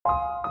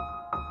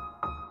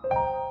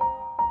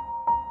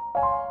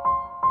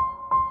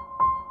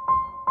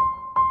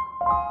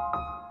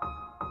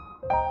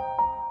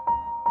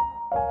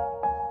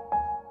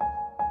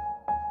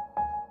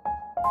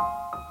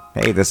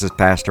Hey, this is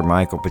Pastor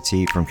Michael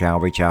Petit from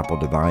Calvary Chapel,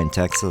 Divine,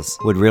 Texas.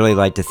 Would really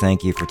like to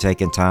thank you for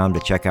taking time to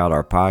check out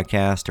our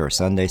podcast, our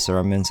Sunday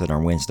sermons, and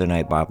our Wednesday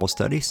night Bible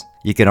studies.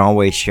 You can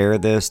always share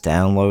this,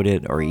 download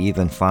it, or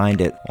even find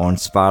it on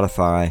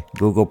Spotify,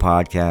 Google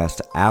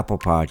Podcast, Apple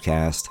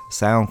Podcast,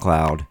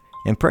 SoundCloud,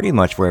 and pretty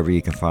much wherever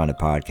you can find a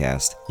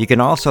podcast. You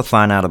can also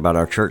find out about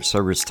our church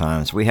service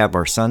times. We have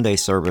our Sunday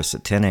service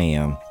at 10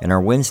 a.m. and our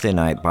Wednesday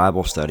night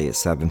Bible study at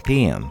 7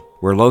 p.m.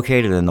 We're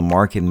located in the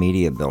Market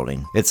Media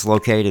Building. It's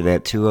located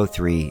at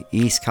 203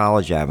 East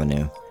College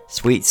Avenue,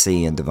 Suite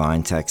C in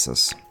Divine,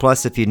 Texas.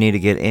 Plus, if you need to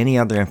get any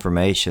other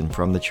information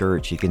from the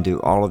church, you can do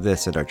all of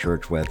this at our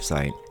church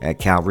website at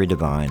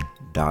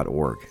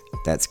calvarydivine.org.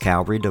 That's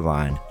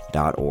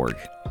calvarydivine.org.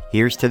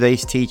 Here's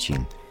today's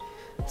teaching.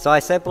 So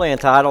I simply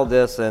entitled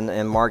this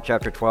in Mark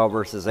chapter 12,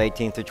 verses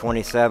 18 through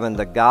 27,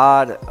 The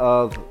God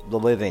of the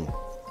Living.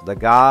 The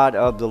God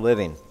of the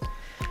Living.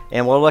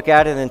 And we'll look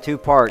at it in two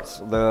parts.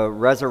 The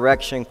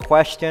resurrection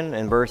question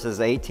in verses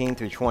 18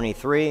 through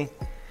 23.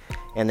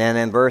 And then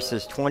in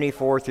verses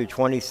 24 through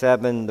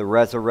 27, the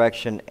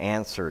resurrection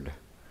answered.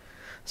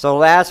 So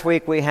last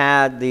week we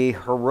had the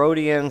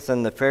Herodians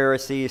and the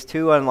Pharisees,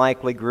 two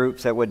unlikely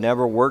groups that would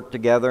never work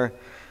together.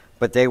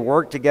 But they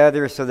worked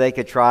together so they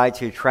could try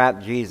to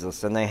trap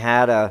Jesus. And they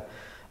had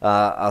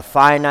a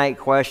finite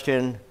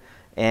question,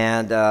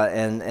 and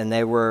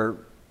they were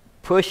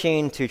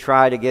pushing to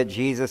try to get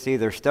Jesus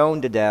either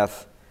stoned to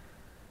death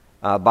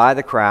by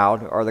the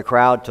crowd, or the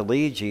crowd to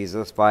lead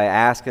Jesus by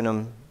asking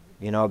him,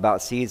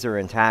 about Caesar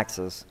and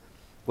taxes,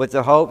 with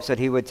the hopes that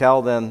he would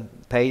tell them,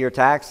 pay your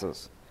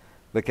taxes,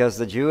 because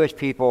the Jewish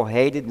people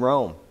hated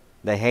Rome.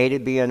 They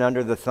hated being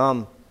under the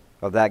thumb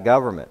of that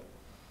government.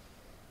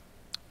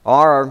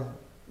 Or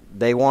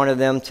they wanted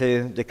them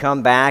to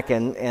come back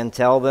and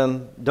tell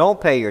them, don't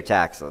pay your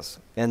taxes.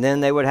 And then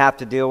they would have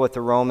to deal with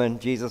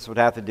Jesus would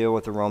have to deal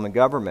with the Roman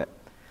government.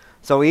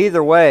 So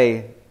either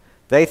way,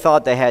 they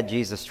thought they had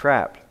Jesus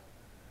trapped.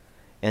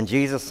 And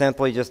Jesus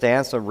simply just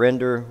answered,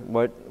 render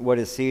what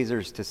is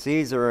Caesar's to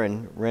Caesar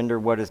and render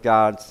what is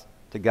God's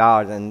to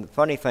God. And the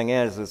funny thing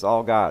is, it's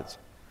all God's.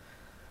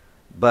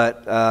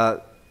 But,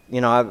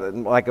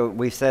 like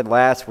we said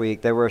last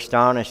week, they were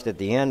astonished at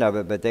the end of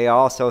it, but they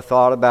also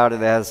thought about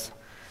it as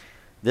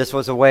this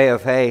was a way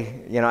of,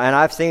 hey, and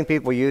I've seen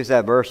people use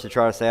that verse to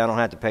try to say, I don't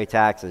have to pay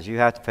taxes. You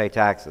have to pay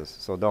taxes,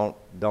 so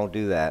don't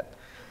do that.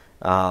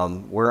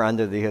 We're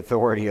under the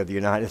authority of the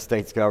United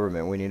States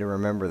government. We need to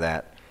remember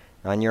that.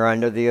 And you're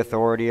under the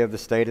authority of the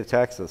state of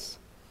Texas,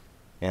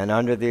 and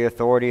under the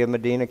authority of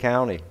Medina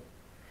County,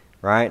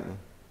 right?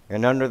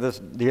 And under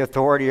the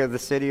authority of the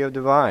city of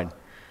Divine.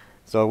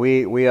 So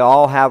we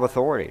all have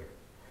authority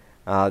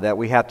that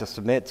we have to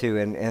submit to.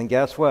 And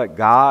guess what?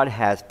 God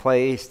has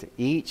placed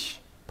each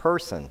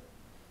person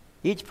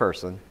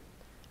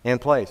in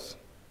place.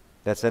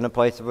 That's in a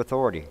place of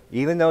authority,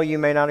 even though you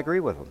may not agree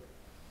with them.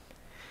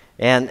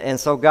 And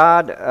so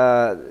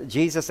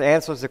Jesus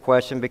answers the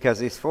question because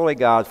he's fully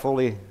God,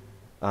 fully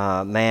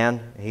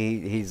man.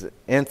 He's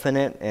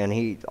infinite and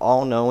he's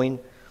all-knowing.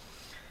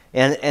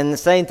 And the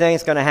same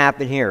thing's going to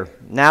happen here.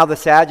 Now the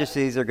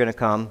Sadducees are going to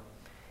come,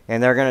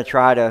 and they're going to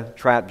try to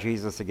trap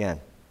Jesus again.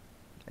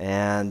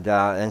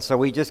 And so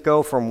we just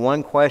go from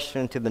one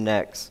question to the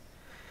next.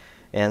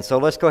 And so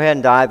let's go ahead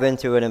and dive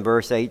into it in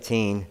verse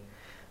 18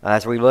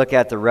 as we look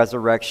at the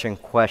resurrection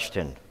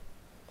question.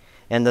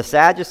 And the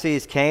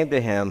Sadducees came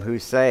to him who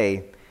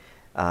say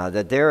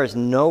that there is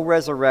no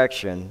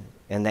resurrection,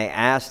 and they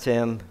asked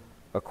him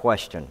a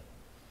question.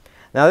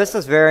 Now this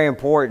is very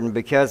important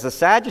because the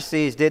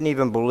Sadducees didn't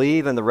even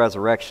believe in the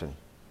resurrection.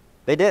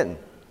 They didn't.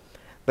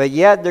 But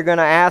yet they're going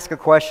to ask a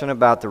question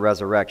about the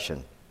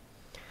resurrection.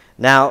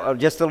 Now,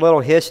 just a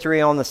little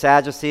history on the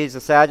Sadducees. The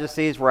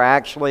Sadducees were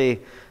actually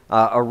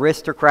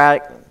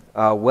aristocratic,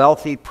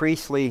 wealthy,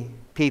 priestly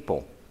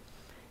people,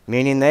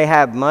 meaning they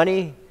had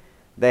money,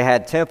 they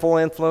had temple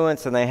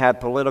influence, and they had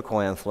political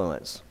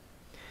influence.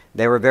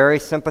 They were very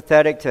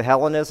sympathetic to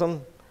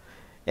Hellenism,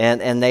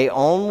 and they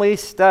only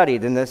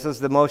studied, and this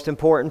is the most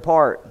important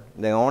part,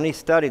 they only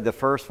studied the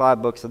first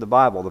 5 books of the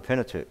Bible, the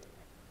Pentateuch.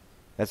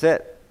 That's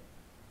it.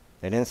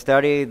 They didn't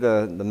study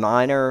the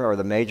minor or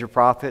the major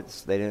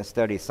prophets. They didn't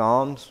study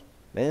Psalms.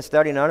 They didn't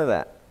study none of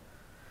that.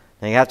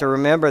 And you have to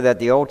remember that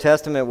the Old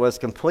Testament was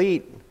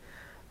complete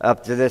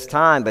up to this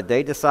time, but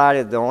they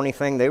decided the only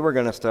thing they were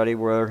going to study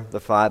were the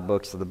 5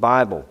 books of the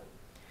Bible.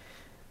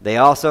 They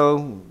also,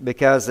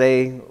 because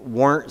they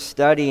weren't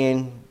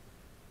studying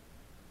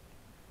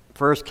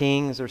 1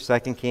 Kings or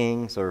 2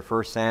 Kings or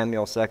 1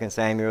 Samuel, 2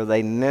 Samuel,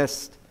 they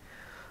missed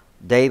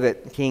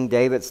King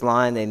David's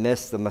line. They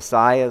missed the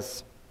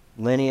Messiah's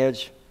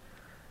lineage.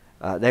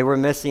 They were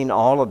missing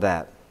all of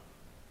that.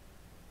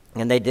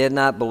 And they did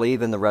not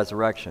believe in the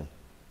resurrection.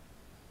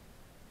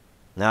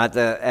 Now,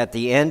 at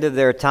the end of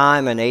their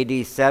time in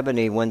AD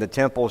 70, when the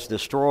temple's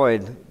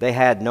destroyed, they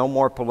had no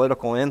more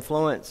political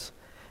influence,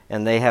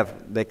 and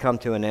they come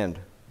to an end.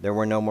 There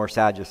were no more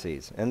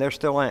Sadducees, and there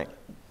still ain't.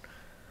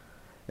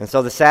 And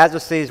so the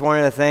Sadducees, one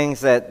of the things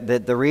that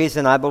the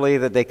reason I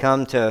believe that they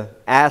come to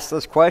ask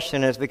this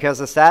question is because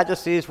the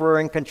Sadducees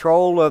were in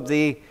control of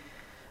the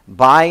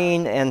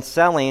buying and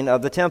selling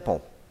of the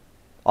temple.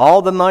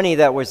 All the money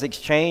that was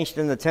exchanged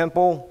in the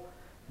temple,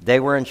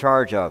 they were in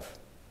charge of.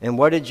 And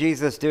what did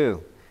Jesus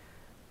do?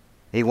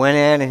 He went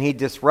in and he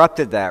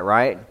disrupted that,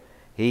 right?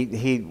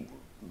 He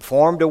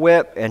formed a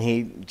whip and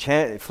he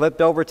flipped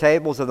over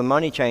tables of the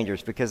money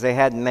changers because they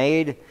had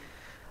made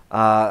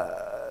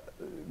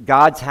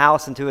God's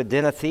house into a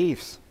den of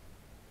thieves.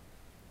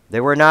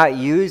 They were not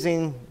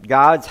using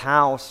God's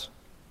house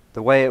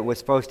the way it was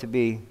supposed to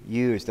be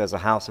used as a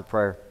house of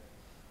prayer.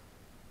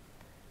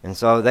 And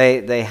so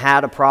they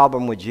had a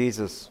problem with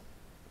Jesus,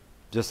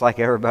 just like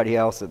everybody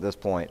else at this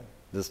point.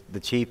 The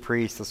chief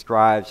priests, the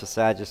scribes, the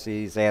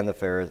Sadducees, and the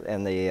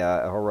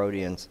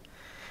Herodians,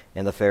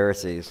 and the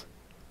Pharisees.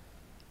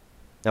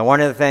 Now, one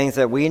of the things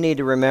that we need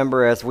to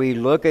remember as we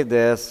look at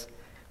this,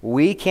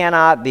 we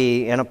cannot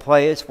be in a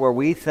place where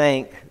we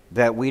think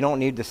that we don't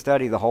need to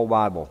study the whole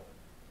Bible.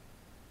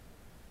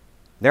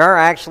 There are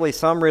actually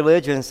some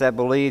religions that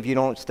believe you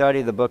don't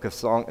study the book of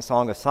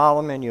Song of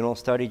Solomon, you don't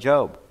study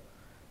Job.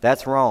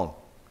 That's wrong.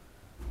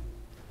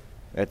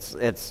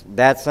 It's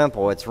that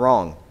simple. It's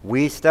wrong.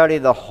 We study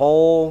the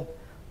whole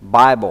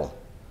Bible,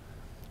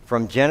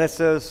 from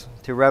Genesis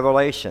to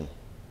Revelation,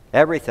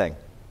 everything.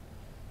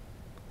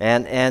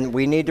 And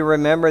we need to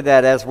remember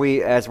that as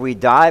we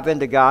dive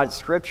into God's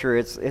Scripture,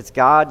 it's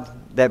God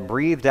that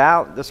breathed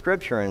out the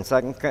Scripture. In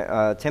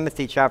 2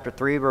 Timothy chapter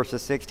 3,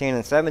 verses 16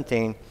 and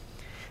 17,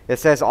 it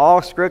says,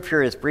 "All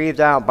Scripture is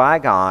breathed out by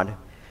God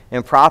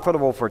and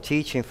profitable for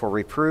teaching, for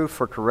reproof,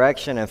 for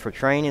correction, and for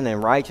training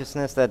in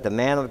righteousness, that the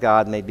man of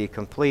God may be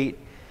complete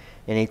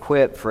and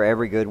equipped for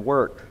every good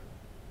work."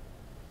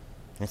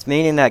 It's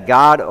meaning that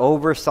God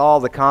oversaw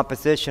the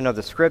composition of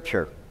the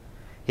Scripture.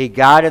 He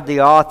guided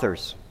the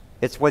authors.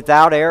 It's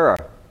without error.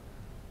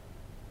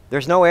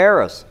 There's no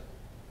errors.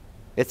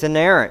 It's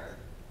inerrant.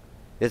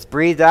 It's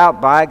breathed out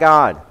by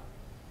God,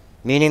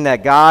 meaning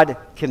that God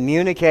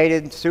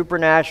communicated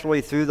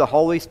supernaturally through the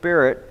Holy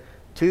Spirit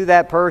to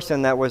that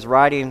person that was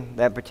writing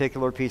that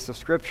particular piece of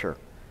Scripture.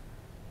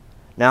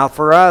 Now,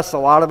 for us, a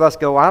lot of us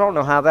go, I don't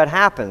know how that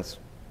happens.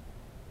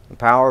 The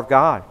power of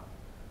God.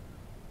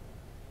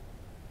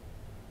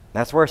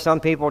 That's where some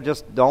people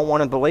just don't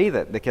want to believe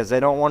it, because they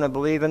don't want to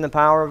believe in the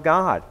power of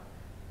God.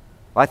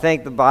 I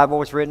think the Bible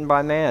was written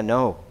by man.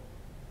 No.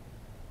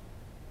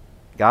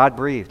 God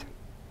breathed.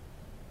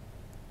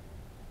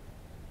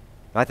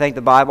 I think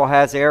the Bible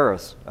has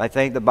errors. I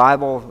think the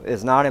Bible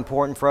is not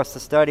important for us to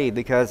study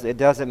because it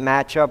doesn't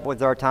match up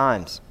with our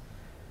times.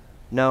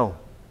 No,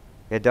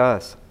 it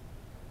does.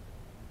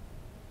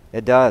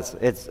 It does.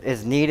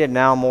 It's needed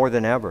now more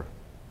than ever.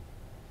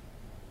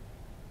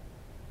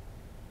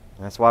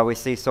 That's why we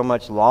see so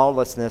much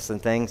lawlessness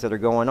and things that are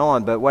going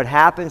on. But what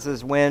happens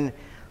is when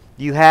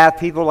you have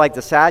people like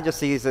the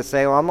Sadducees that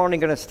say, well, I'm only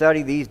going to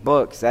study these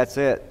books. That's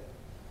it.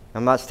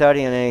 I'm not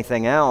studying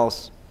anything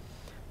else.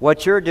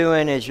 What you're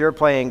doing is you're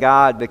playing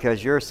God,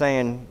 because you're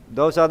saying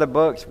those other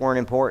books weren't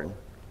important.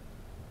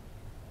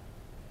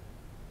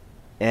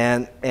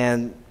 And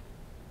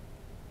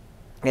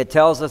it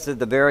tells us at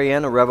the very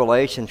end of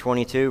Revelation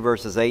 22,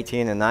 verses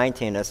 18 and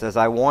 19, it says,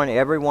 I warn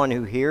everyone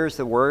who hears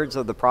the words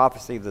of the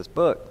prophecy of this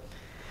book.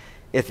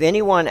 If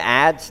anyone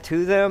adds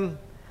to them,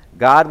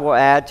 God will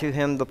add to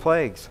him the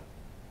plagues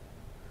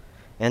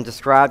and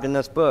described in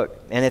this book.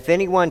 And if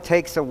anyone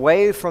takes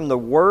away from the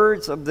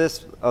words of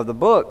the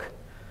book,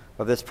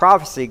 of this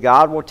prophecy,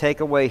 God will take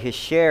away his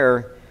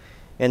share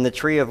in the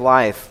tree of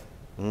life,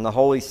 in the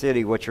holy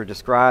city, which are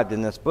described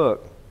in this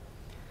book.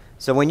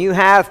 So when you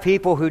have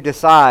people who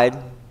decide,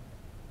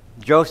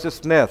 Joseph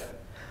Smith,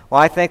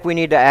 well, I think we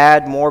need to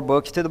add more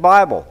books to the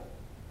Bible.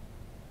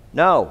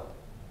 No.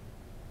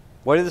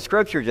 What did the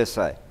Scripture just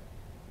say?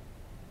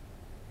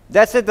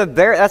 That's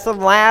the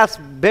last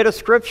bit of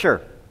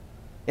Scripture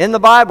in the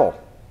Bible.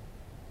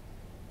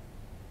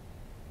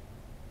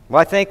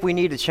 Well, I think we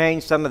need to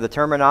change some of the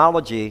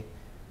terminology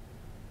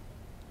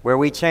where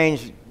we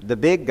change the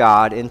big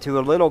God into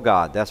a little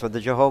God. That's what the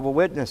Jehovah's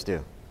Witnesses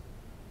do.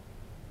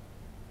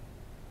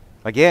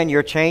 Again,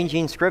 you're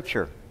changing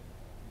Scripture.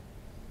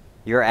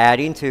 You're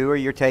adding to or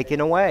you're taking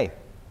away.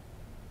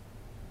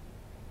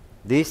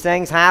 These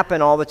things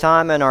happen all the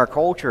time in our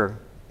culture,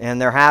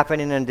 and they're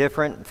happening in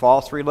different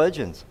false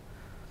religions.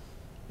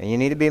 And you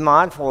need to be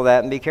mindful of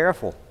that and be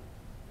careful.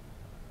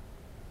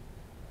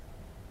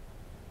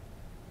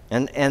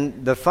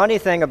 And the funny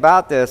thing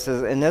about this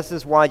is, and this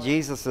is why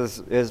Jesus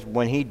is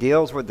when he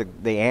deals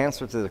with the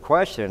answer to the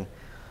question,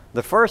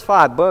 the first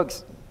 5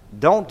 books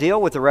don't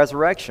deal with the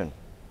resurrection.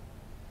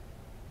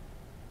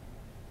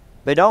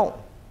 They don't.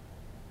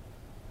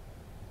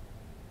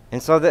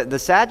 And so the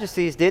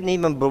Sadducees didn't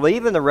even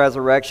believe in the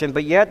resurrection,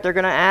 but yet they're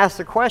going to ask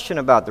the question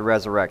about the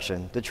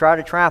resurrection to try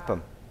to trap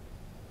him.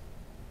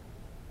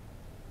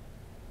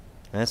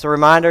 And it's a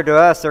reminder to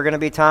us, there are going to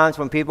be times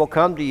when people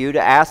come to you to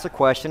ask a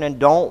question and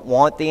don't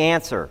want the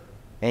answer.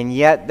 And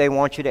yet they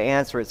want you to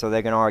answer it so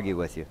they can argue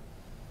with you.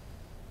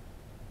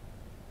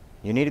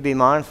 You need to be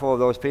mindful of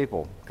those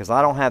people, because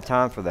I don't have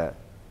time for that.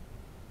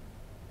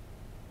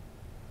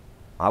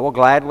 I will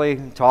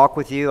gladly talk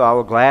with you. I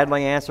will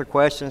gladly answer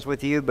questions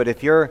with you. But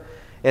if you're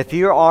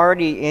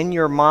already in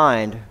your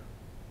mind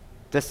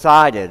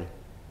decided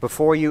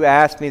before you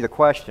ask me the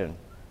question,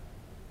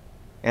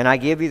 and I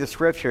give you the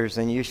scriptures,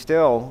 and you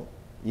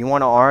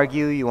want to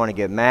argue, you want to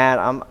get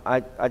mad,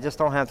 I just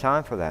don't have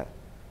time for that.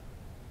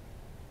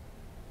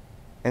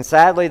 And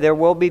sadly, there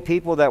will be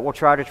people that will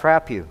try to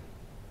trap you.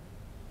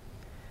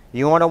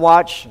 You want to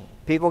watch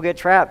people get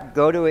trapped?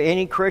 Go to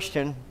any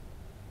Christian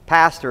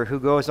pastor who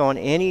goes on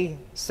any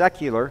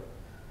secular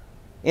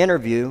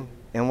interview,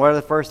 and one of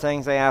the first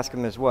things they ask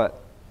him is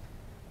what?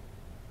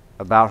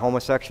 About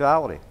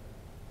homosexuality.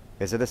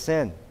 Is it a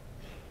sin?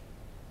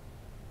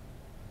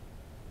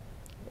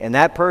 And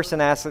that person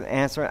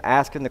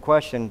asking the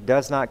question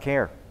does not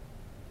care.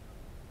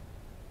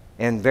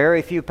 And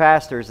very few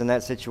pastors in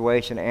that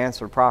situation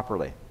answer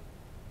properly.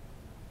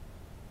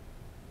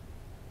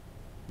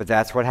 But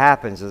that's what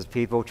happens is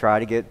people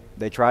try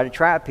to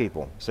trap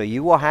people. So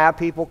you will have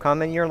people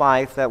come in your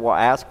life that will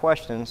ask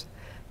questions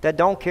that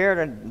don't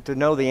care to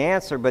know the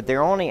answer, but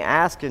they're only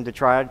asking to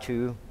try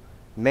to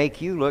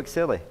make you look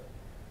silly.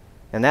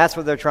 And that's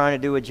what they're trying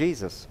to do with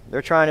Jesus.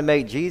 They're trying to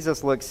make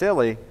Jesus look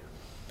silly.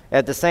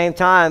 At the same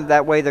time,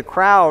 that way the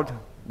crowd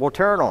will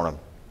turn on him.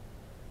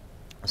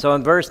 So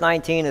in verse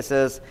 19 it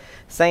says,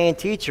 saying,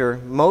 Teacher,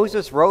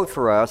 Moses wrote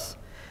for us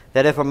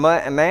that if a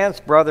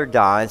man's brother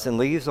dies and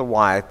leaves a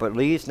wife but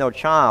leaves no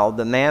child,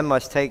 the man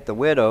must take the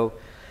widow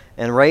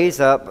and raise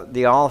up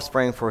the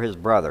offspring for his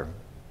brother.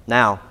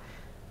 Now,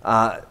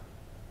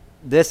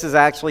 this is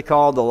actually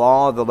called the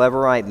law of the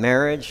Levirate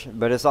marriage,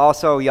 but it's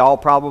also, y'all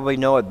probably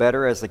know it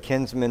better as the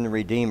kinsman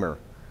redeemer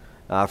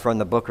from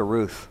the book of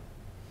Ruth.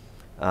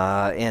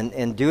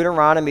 In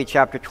Deuteronomy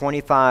chapter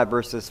 25,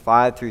 verses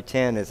 5 through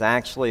 10 is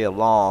actually a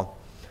law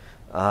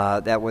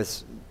that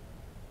was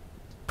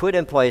put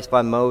in place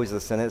by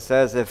Moses, and it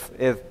says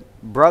if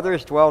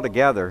brothers dwell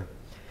together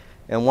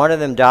and one of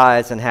them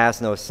dies and has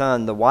no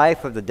son, the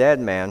wife of the dead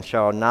man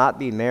shall not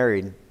be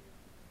married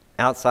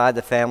outside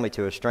the family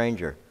to a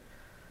stranger.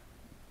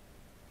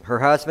 Her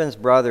husband's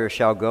brother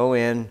shall go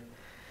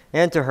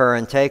into her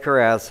and take her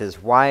as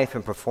his wife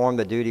and perform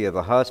the duty of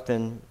a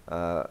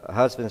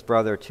husband's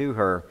brother to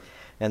her.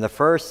 And the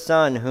first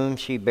son whom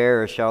she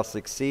bears shall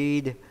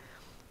succeed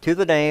to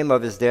the name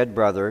of his dead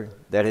brother,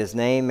 that his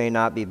name may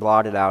not be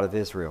blotted out of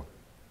Israel.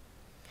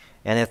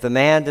 And if the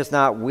man does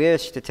not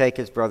wish to take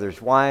his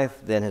brother's wife,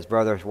 then his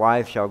brother's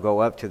wife shall go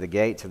up to the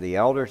gate to the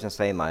elders and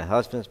say, My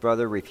husband's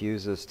brother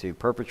refuses to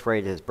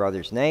perpetrate his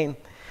brother's name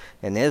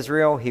in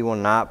Israel. He will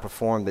not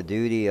perform the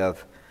duty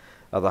of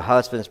a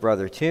husband's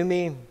brother to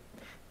me.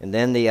 And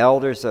then the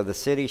elders of the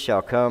city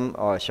shall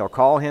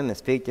call him and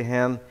speak to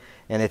him.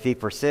 And if he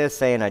persists,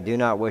 saying, I do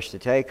not wish to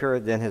take her,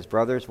 then his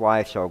brother's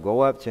wife shall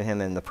go up to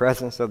him in the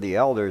presence of the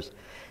elders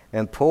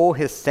and pull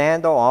his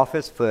sandal off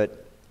his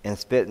foot and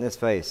spit in his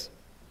face.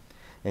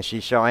 And she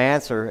shall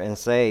answer and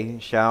say,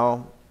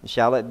 Shall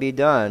it be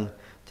done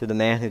to the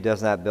man who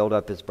does not build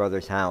up his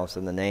brother's house?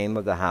 And the name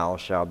of the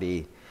house shall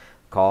be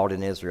called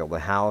in Israel, the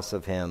house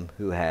of him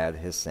who had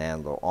his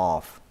sandal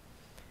off.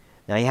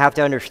 Now you have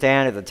to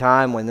understand, at the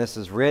time when this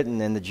is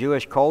written, in the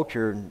Jewish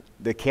culture,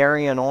 the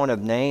carrying on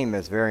of name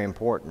is very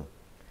important.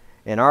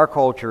 In our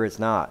culture, it's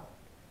not.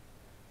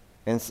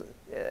 And,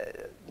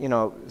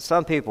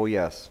 some people,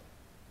 yes.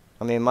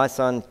 I mean, my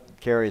son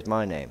carries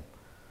my name.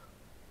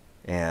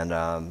 And,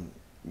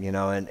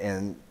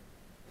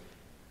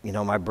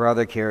 my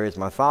brother carries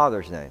my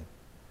father's name.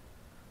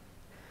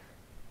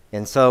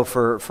 And so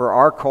for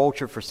our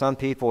culture, for some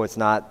people, it's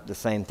not the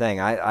same thing.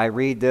 I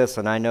read this,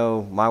 and I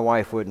know my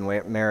wife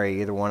wouldn't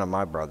marry either one of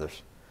my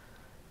brothers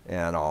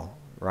and all,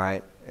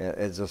 right?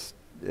 It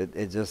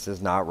just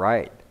is not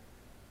right.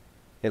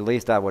 At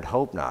least I would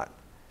hope not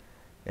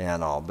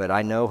and all. But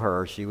I know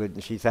her.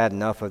 She's had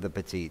enough of the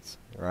Petits,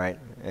 right?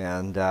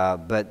 And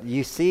but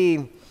you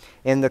see,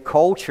 in the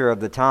culture of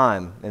the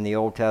time in the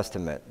Old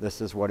Testament, this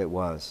is what it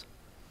was.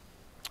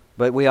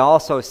 But we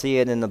also see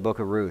it in the book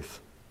of Ruth.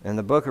 And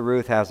the book of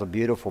Ruth has a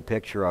beautiful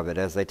picture of it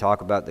as they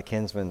talk about the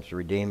kinsman's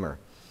redeemer.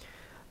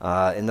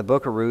 In the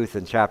book of Ruth,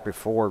 in chapter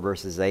 4,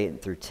 verses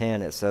 8 through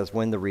 10, it says,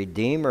 When the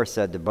Redeemer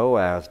said to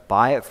Boaz,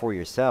 Buy it for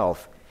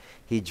yourself,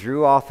 he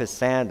drew off his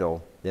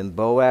sandal. Then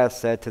Boaz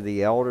said to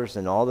the elders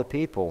and all the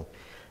people,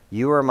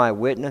 You are my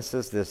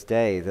witnesses this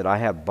day that I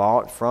have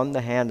bought from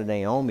the hand of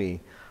Naomi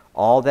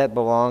all that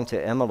belonged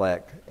to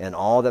Elimelech and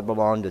all that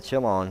belonged to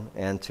Chilon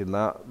and to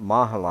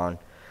Mahlon.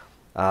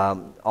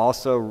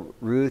 Also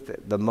Ruth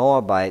the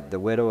Moabite, the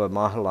widow of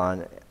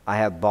Mahlon, I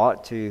have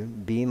bought to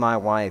be my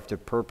wife to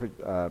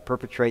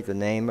perpetrate the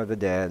name of the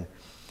dead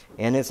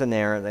and its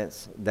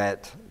inheritance,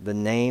 that the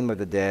name of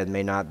the dead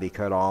may not be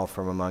cut off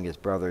from among his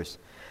brothers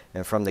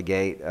and from the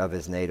gate of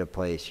his native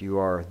place. You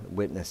are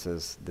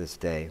witnesses this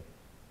day.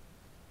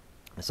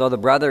 So the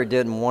brother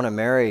didn't want to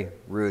marry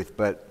Ruth,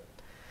 but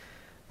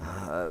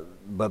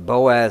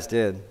Boaz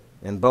did.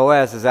 And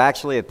Boaz is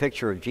actually a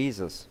picture of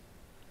Jesus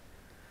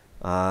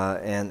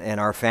and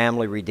our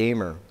family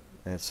redeemer.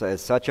 It's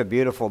such a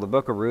beautiful, the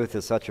book of Ruth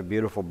is such a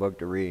beautiful book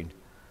to read.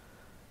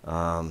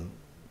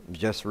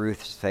 Just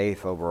Ruth's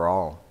faith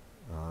overall.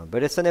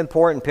 But it's an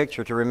important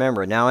picture to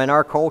remember. Now, in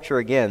our culture,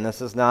 again,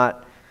 this is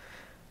not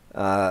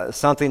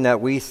something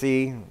that we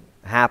see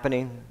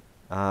happening.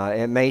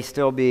 It may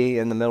still be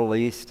in the Middle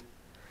East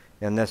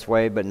in this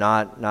way, but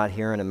not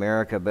here in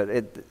America. But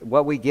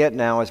what we get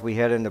now as we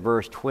head into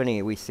verse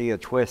 20, we see a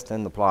twist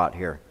in the plot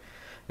here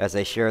as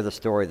they share the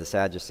story of the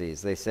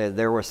Sadducees. They said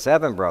there were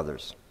 7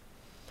 brothers.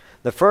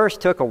 The first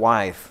took a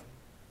wife,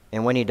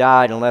 and when he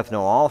died and left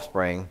no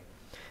offspring,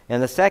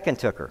 and the second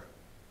took her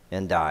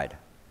and died,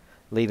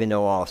 leaving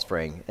no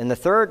offspring. And the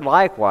third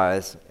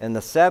likewise, and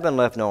the 7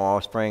 left no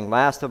offspring.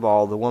 Last of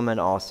all, the woman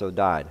also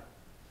died.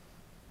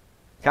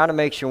 Kind of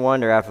makes you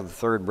wonder, after the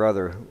third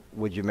brother,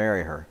 would you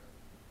marry her?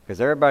 Because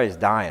everybody's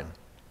dying,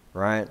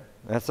 right?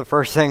 That's the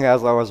first thing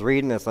as I was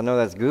reading this. I know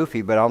that's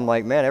goofy, but I'm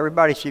like, man,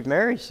 everybody she's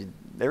married,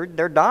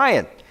 they're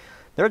dying.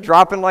 They're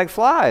dropping like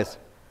flies.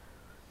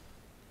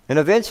 And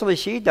eventually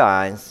she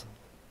dies.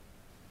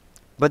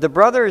 But the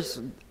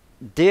brothers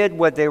did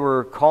what they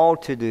were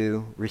called to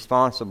do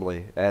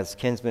responsibly as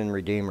kinsmen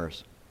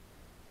redeemers.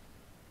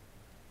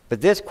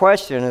 But this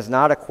question is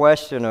not a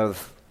question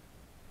of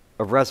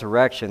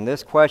resurrection.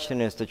 This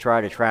question is to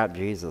try to trap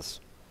Jesus.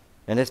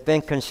 And it's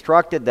been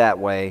constructed that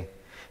way.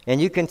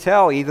 And you can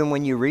tell even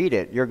when you read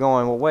it, you're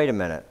going, well, wait a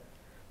minute.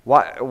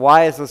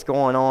 Why is this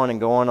going on and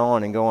going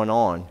on and going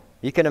on?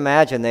 You can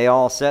imagine they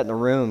all sat in the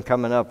room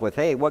coming up with,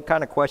 hey, what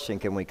kind of question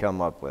can we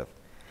come up with?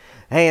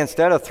 Hey,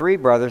 instead of 3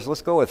 brothers,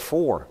 let's go with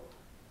 4.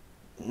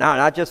 No,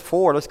 not just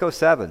 4, let's go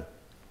 7.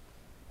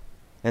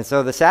 And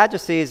so the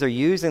Sadducees are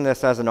using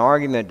this as an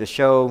argument to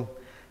show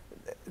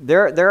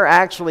they're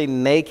actually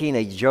making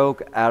a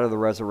joke out of the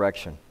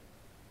resurrection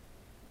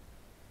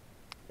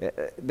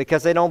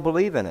because they don't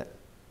believe in it.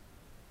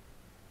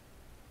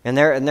 And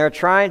they're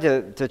trying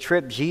to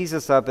trip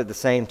Jesus up at the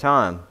same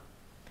time.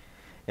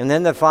 And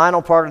then the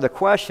final part of the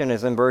question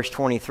is in verse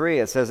 23.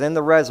 It says, in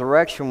the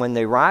resurrection, when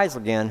they rise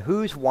again,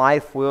 whose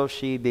wife will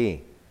she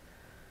be?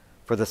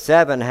 For the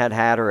 7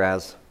 had her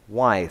as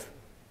wife.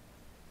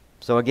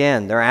 So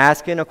again, they're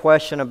asking a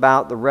question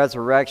about the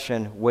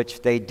resurrection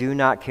which they do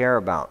not care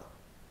about.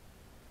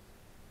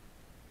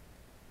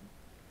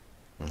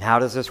 And how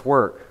does this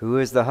work? Who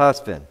is the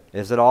husband?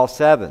 Is it all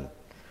 7?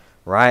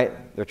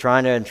 Right? They're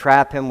trying to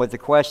entrap him with the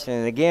question.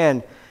 And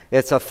again,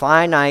 it's a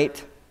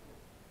finite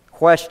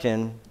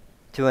question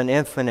to an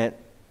infinite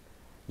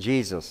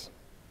Jesus.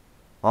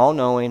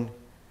 All-knowing,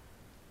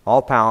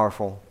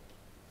 all-powerful,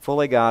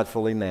 fully God,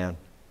 fully man.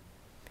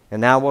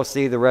 And now we'll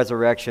see the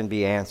resurrection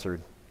be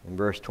answered in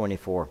verse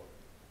 24.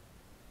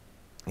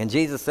 And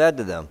Jesus said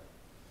to them,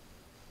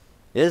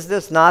 is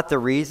this not the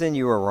reason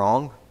you are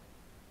wrong?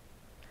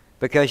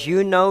 Because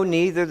you know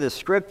neither the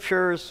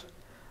Scriptures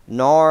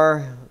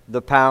nor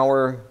the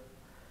power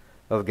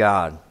of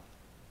God.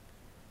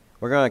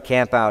 We're going to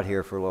camp out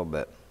here for a little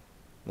bit.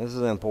 This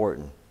is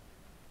important.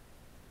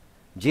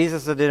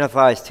 Jesus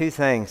identifies 2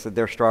 things that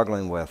they're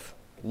struggling with.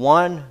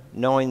 1,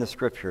 knowing the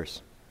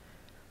Scriptures.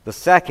 The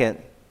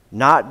second,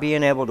 not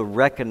being able to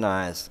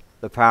recognize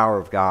the power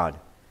of God.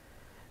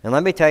 And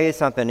let me tell you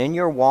something. In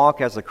your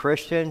walk as a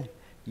Christian,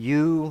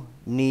 you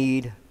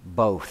need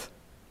both.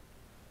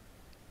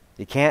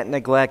 You can't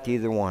neglect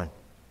either one.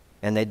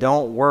 And they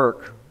don't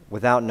work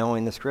without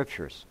knowing the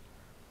Scriptures.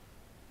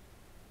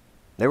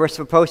 They were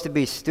supposed to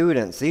be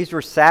students. These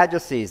were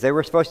Sadducees. They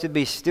were supposed to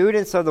be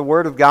students of the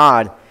Word of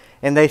God,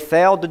 and they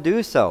failed to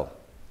do so.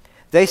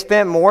 They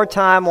spent more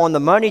time on the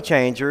money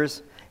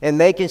changers and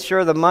making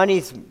sure the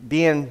money's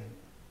being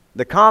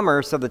the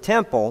commerce of the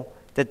temple,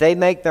 that they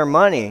make their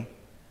money,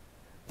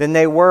 than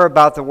they were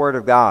about the Word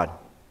of God.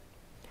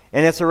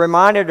 And it's a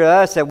reminder to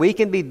us that we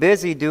can be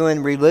busy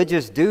doing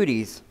religious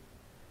duties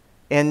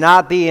and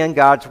not be in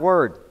God's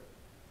Word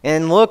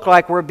and look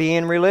like we're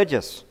being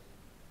religious.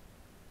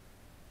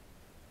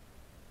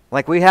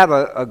 Like we have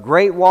a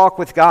great walk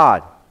with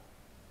God,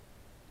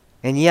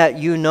 and yet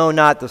you know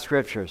not the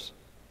Scriptures.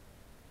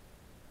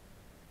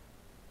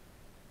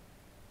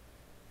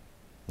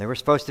 They were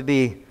supposed to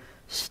be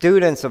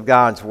students of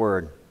God's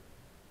Word.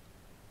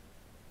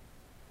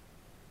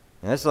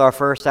 And this is our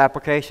first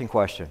application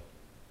question.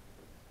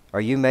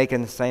 Are you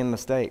making the same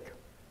mistake?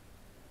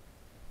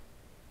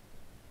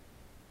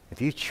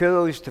 If you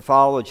choose to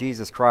follow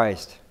Jesus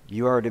Christ,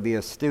 you are to be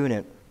a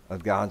student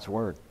of God's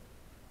Word.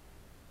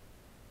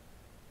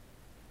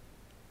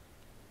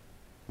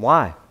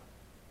 Why?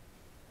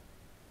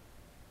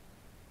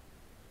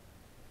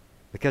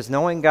 Because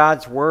knowing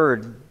God's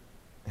Word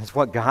is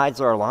what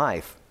guides our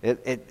life.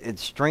 It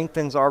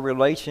strengthens our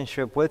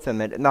relationship with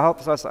Him. It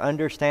helps us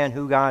understand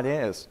who God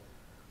is.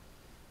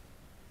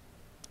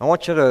 I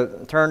want you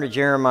to turn to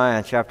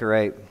Jeremiah chapter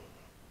 8,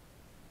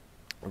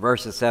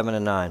 verses 7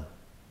 and 9.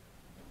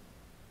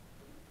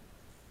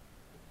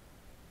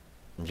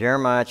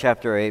 Jeremiah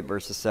chapter 8,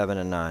 verses 7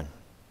 and 9.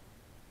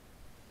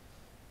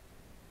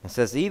 It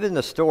says, even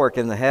the stork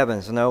in the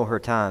heavens know her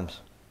times,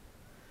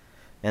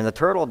 and the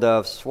turtle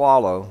doves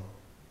swallow,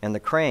 and the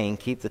crane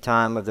keep the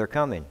time of their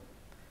coming.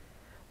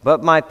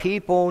 But my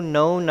people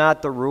know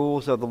not the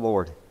rules of the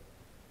Lord.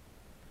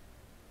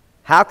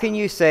 How can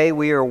you say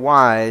we are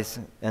wise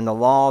and the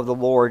law of the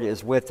Lord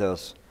is with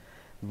us?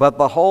 But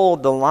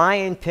behold, the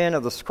lying pen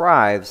of the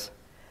scribes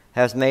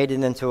has made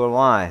it into a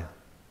lie.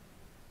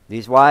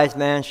 These wise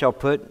men shall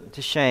put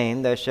to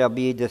shame, they shall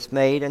be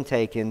dismayed and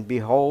taken.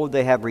 Behold,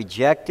 they have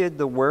rejected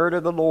the word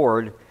of the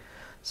Lord,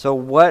 so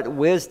what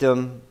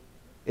wisdom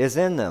is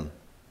in them?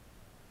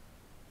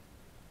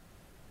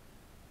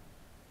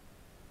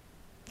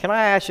 Can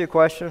I ask you a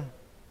question?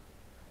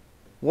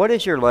 What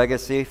is your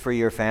legacy for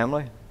your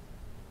family?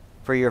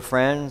 For your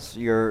friends?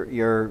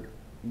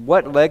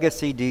 What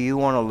legacy do you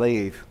want to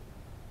leave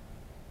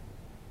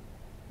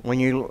when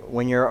you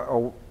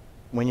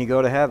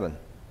go to heaven?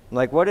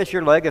 Like, what is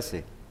your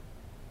legacy?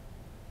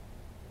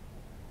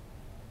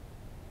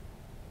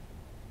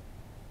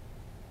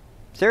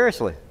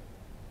 Seriously.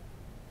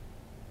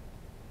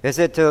 Is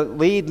it to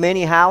leave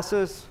many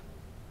houses?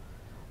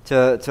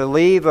 To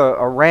leave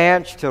a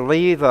ranch? To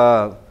leave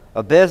a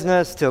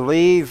business? To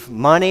leave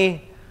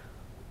money?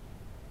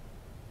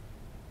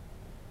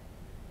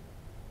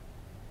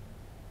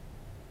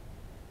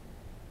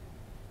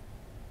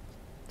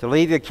 To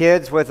leave your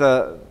kids with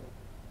a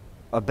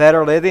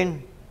better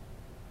living?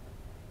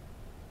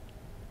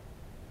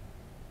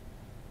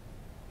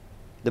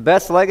 The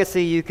best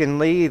legacy you can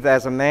leave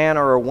as a man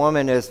or a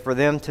woman is for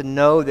them to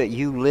know that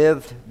you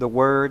lived the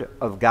Word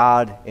of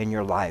God in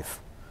your life.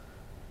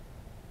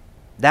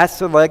 That's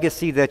the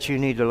legacy that you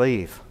need to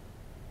leave.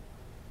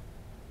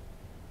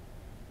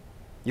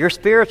 Your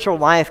spiritual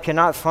life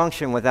cannot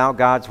function without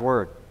God's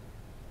Word.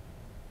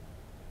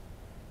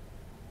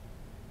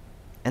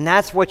 And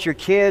that's what your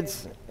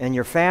kids and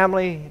your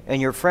family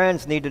and your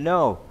friends need to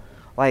know.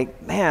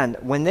 Like, man,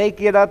 when they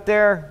get up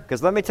there,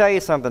 because let me tell you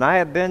something, I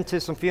have been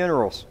to some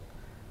funerals.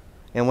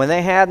 And when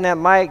they had that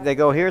mic, they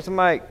go, here's the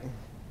mic.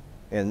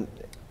 And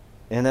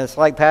it's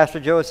like Pastor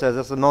Joe says,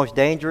 it's the most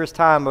dangerous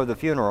time of the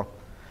funeral.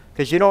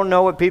 Because you don't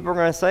know what people are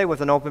going to say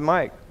with an open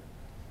mic.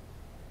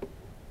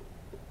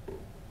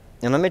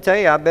 And let me tell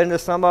you, I've been to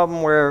some of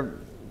them where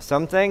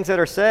some things that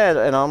are said,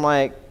 and I'm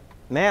like,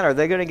 man, are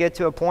they going to get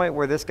to a point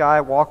where this guy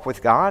walked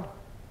with God?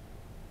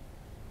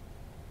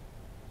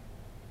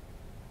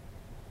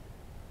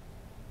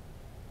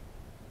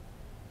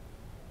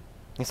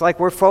 It's like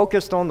we're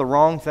focused on the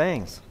wrong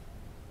things.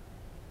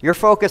 You're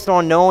focused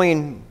on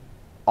knowing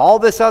all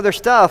this other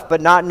stuff,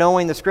 but not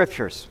knowing the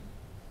Scriptures.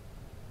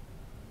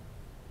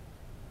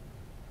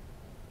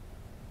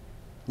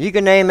 You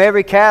can name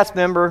every cast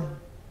member.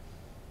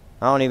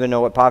 I don't even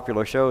know what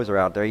popular shows are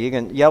out there.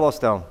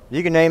 Yellowstone.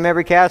 You can name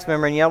every cast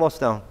member in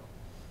Yellowstone.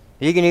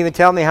 You can even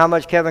tell me how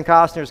much Kevin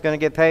Costner is going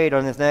to get paid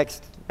on his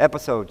next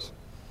episodes.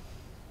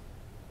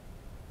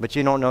 But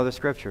you don't know the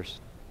Scriptures.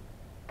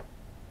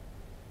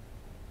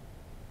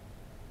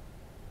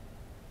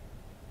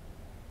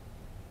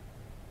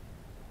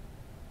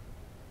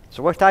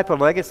 So what type of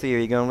legacy are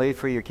you going to leave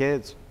for your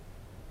kids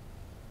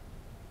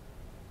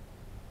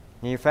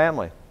and your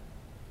family?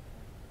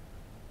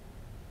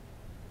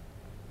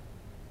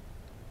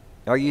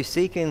 Are you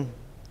seeking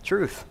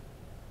truth?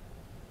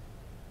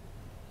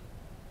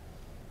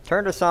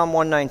 Turn to Psalm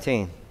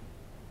 119.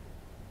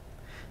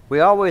 We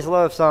always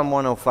love Psalm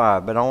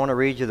 105, but I want to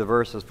read you the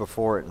verses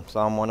before it,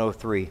 Psalm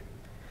 103.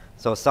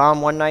 So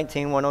Psalm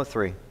 119,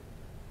 103.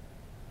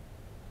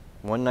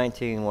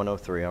 119,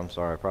 103. I'm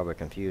sorry, I probably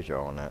confused you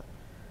on that.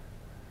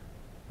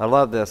 I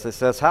love this. It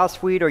says, how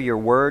sweet are your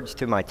words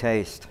to my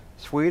taste,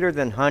 sweeter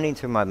than honey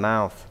to my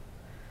mouth.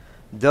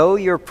 Though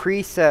your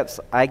precepts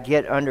I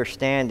get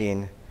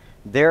understanding,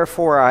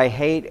 therefore I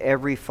hate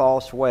every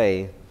false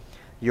way.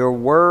 Your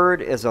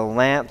word is a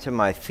lamp to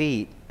my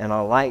feet and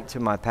a light to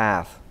my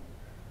path.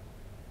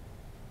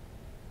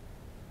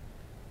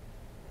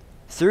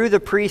 Through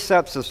the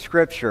precepts of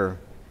Scripture,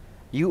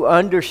 you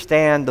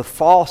understand the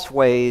false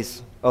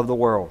ways of the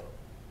world.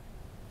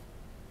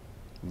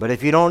 But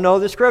if you don't know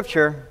the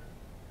Scripture,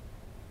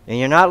 and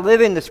you're not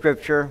living the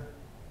Scripture,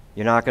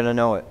 you're not going to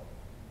know it.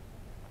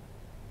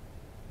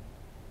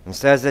 It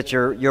says that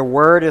your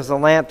word is a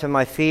lamp to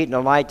my feet and a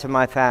light to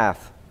my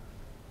path.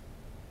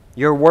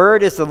 Your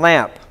word is the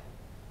lamp.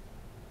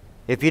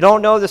 If you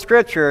don't know the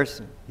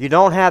Scriptures, you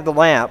don't have the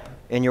lamp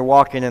and you're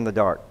walking in the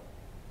dark.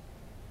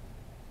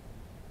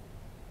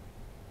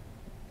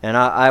 And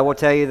I will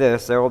tell you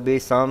this, there will be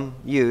some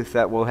youth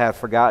that will have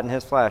forgotten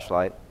his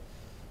flashlight.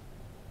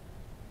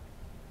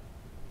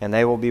 And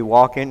they will be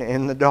walking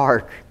in the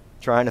dark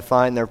trying to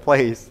find their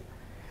place.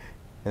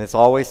 And it's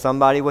always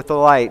somebody with the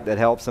light that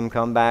helps them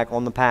come back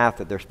on the path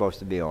that they're supposed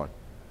to be on.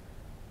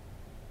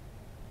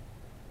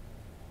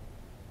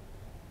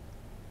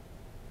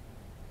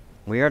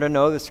 We are to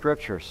know the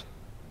Scriptures.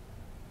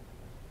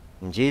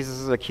 And Jesus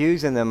is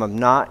accusing them of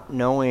not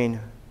knowing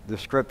the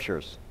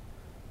Scriptures.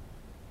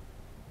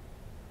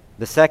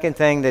 The second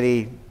thing that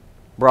he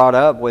brought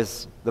up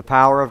was the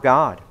power of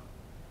God.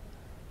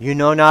 You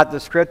know not the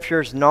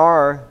Scriptures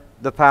nor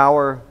the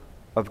power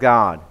of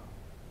God.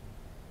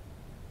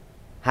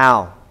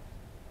 How?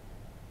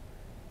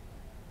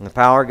 And the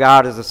power of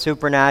God is a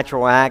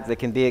supernatural act that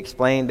can be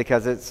explained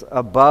because it's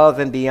above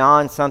and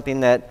beyond something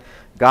that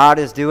God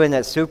is doing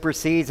that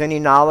supersedes any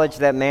knowledge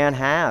that man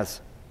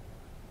has.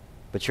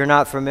 But you're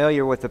not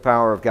familiar with the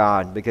power of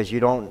God because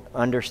you don't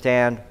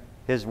understand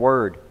His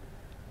Word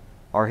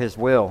or His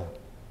will.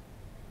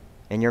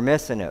 And you're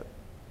missing it.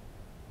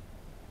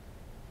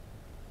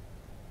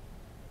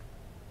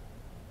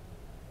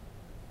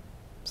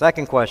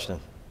 Second question.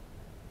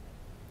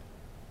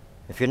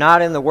 If you're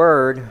not in the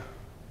Word,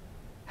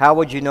 how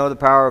would you know the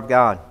power of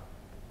God?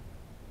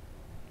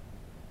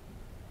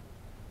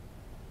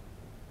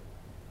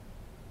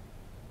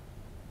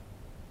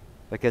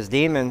 Because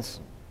demons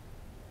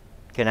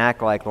can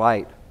act like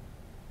light.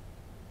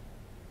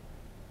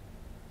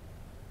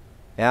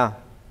 Yeah.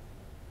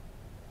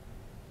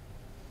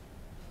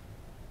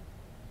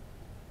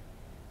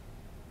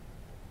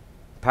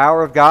 The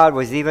power of God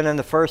was even in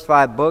the first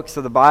 5 books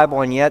of the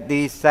Bible, and yet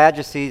these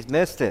Sadducees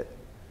missed it.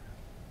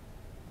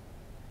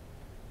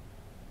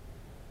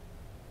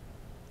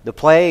 The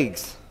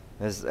plagues,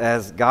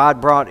 as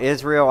God brought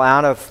Israel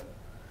out of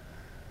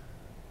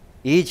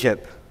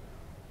Egypt.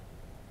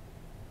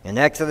 In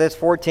Exodus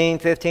 14,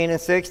 15,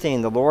 and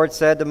 16, the Lord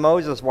said to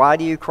Moses, "Why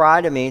do you cry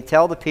to me?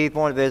 Tell the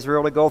people of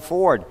Israel to go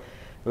forward.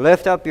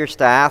 Lift up your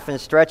staff and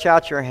stretch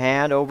out your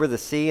hand over the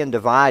sea and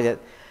divide it,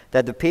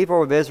 that the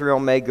people of Israel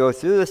may go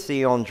through the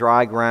sea on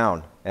dry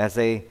ground, as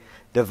they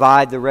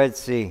divide the Red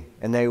Sea,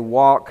 and they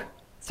walk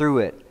through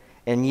it.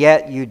 And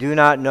yet you do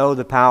not know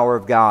the power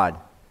of God."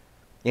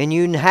 And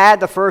you had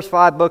the first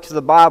 5 books of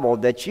the Bible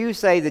that you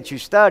say that you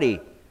study,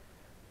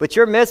 but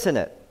you're missing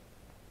it.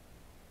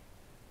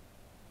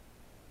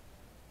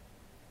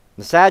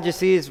 The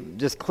Sadducees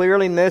just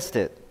clearly missed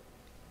it.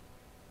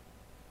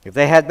 If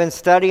they had been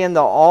studying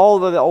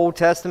all of the Old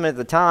Testament at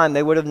the time,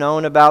 they would have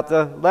known about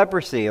the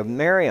leprosy of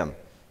Miriam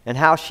and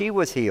how she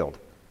was healed.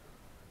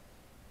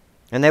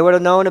 And they would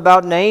have known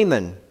about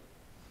Naaman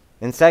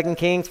in 2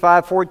 Kings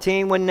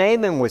 5:14 when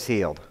Naaman was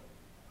healed.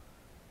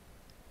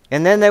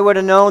 And then they would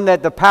have known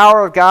that the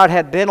power of God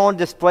had been on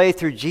display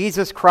through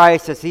Jesus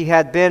Christ as He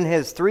had been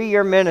His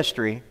 3-year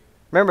ministry.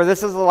 Remember,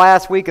 this is the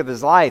last week of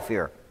His life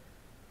here.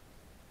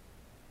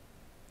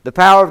 The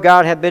power of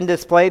God had been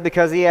displayed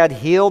because He had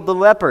healed the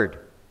leopard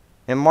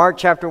in Mark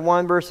chapter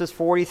 1, verses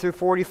 40 through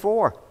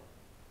 44.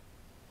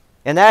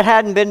 And that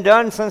hadn't been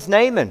done since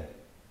Naaman.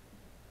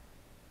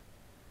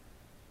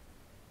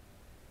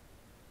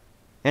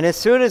 And as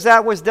soon as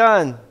that was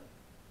done,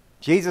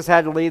 Jesus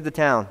had to leave the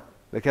town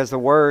because the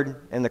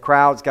word and the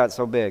crowds got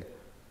so big.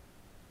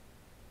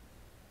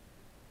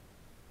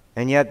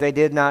 And yet they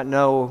did not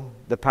know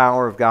the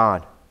power of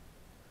God.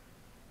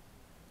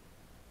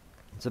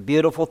 It's a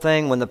beautiful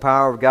thing when the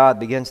power of God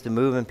begins to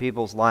move in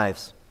people's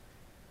lives.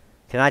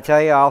 Can I tell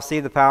you, I'll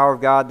see the power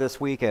of God this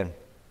weekend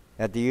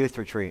at the youth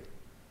retreat.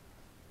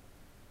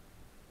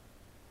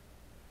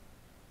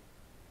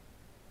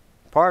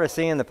 Part of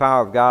seeing the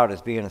power of God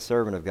is being a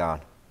servant of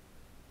God,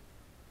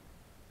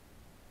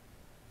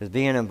 is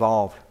being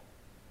involved.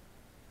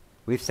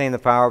 We've seen the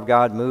power of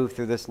God move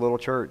through this little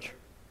church.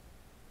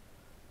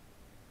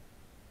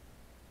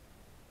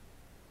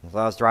 As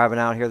I was driving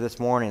out here this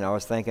morning, I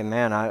was thinking,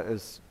 man, it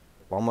was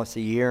almost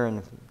a year and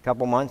a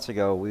couple months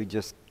ago we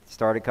just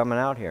started coming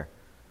out here.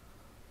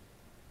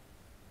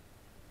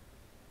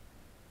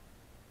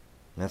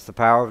 And it's the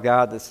power of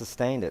God that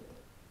sustained it.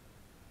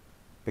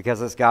 Because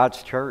it's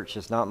God's church,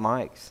 it's not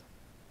Mike's.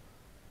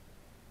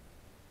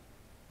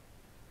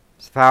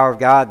 It's the power of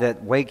God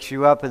that wakes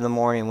you up in the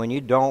morning when you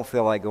don't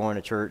feel like going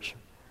to church.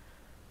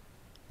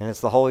 And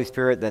it's the Holy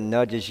Spirit that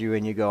nudges you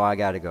and you go, I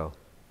got to go.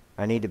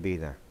 I need to be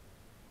there.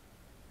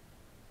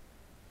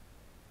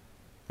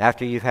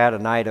 After you've had a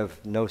night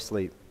of no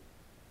sleep.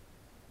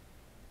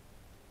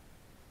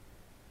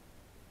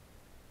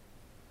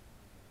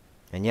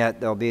 And yet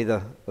there'll be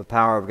the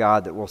power of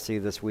God that we'll see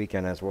this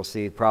weekend, as we'll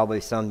see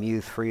probably some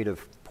youth freed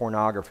of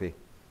pornography.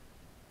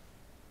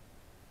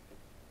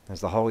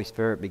 As the Holy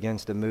Spirit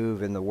begins to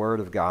move in the Word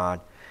of God,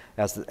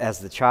 as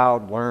the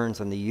child learns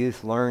and the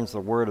youth learns the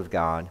Word of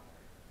God,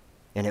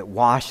 and it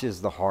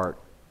washes the heart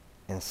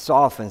and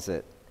softens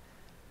it,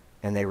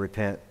 and they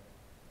repent.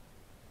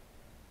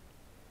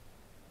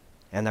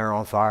 And they're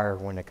on fire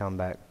when they come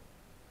back.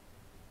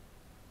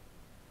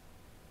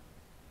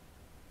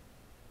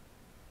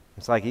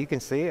 It's like you can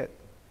see it.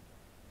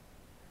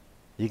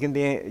 You can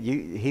be.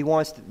 He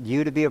wants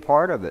you to be a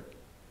part of it.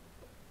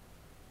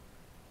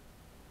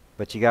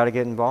 But you got to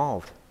get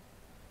involved.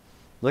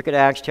 Look at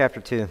Acts chapter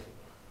 2.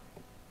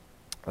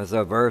 There's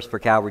a verse for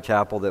Calvary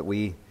Chapel that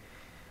we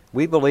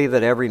believe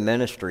that every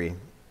ministry,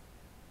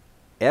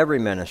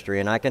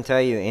 and I can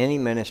tell you any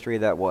ministry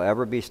that will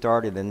ever be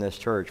started in this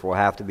church will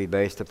have to be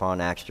based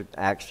upon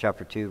Acts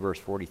chapter 2, verse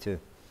 42.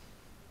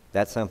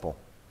 That simple.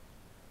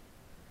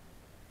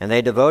 And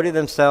they devoted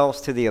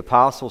themselves to the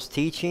apostles'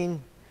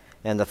 teaching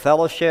and the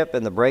fellowship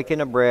and the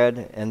breaking of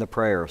bread and the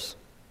prayers.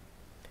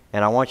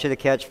 And I want you to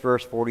catch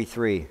verse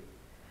 43.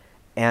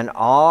 And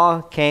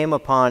awe came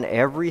upon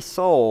every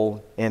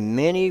soul, and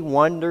many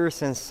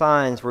wonders and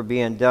signs were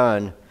being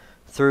done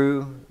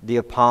through the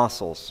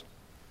apostles.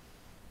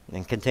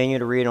 And continue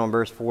to read on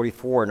verse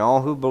 44. And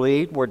all who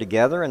believed were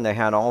together, and they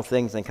had all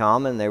things in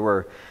common. They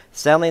were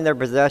selling their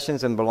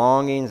possessions and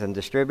belongings and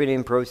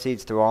distributing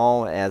proceeds to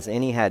all as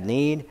any had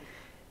need.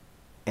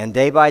 And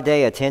day by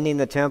day attending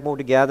the temple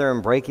together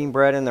and breaking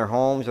bread in their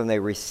homes, and they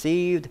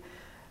received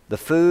the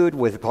food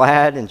with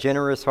glad and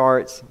generous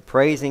hearts,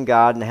 praising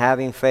God and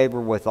having favor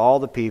with all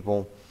the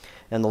people.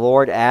 And the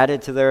Lord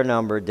added to their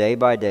number day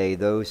by day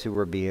those who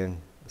were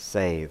being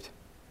saved.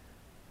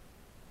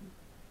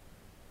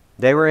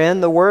 They were in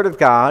the Word of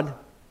God,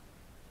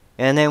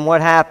 and then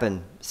what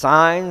happened?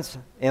 Signs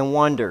and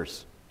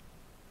wonders.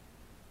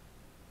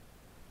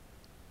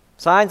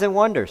 Signs and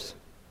wonders.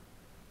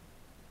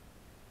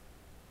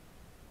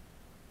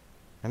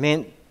 I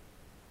mean,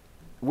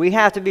 we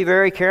have to be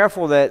very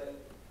careful that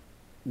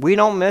we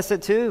don't miss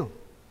it too.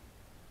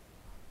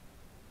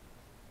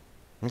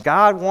 And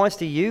God wants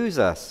to use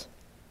us.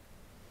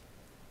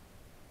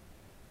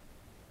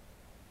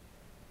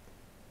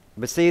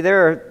 But see,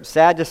 there are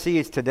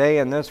Sadducees today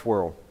in this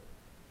world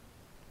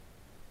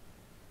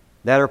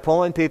that are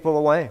pulling people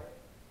away.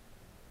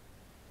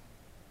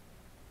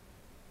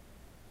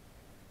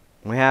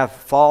 We have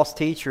false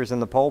teachers in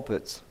the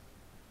pulpits.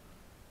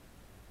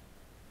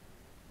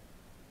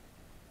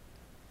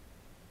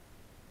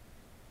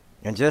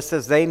 And just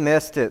as they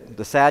missed it,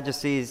 the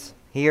Sadducees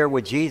here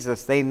with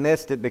Jesus, they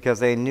missed it because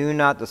they knew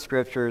not the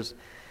Scriptures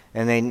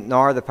and they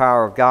nor the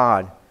power of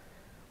God.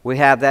 We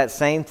have that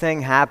same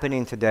thing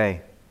happening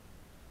today.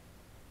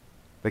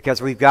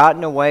 Because we've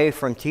gotten away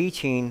from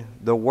teaching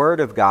the Word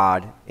of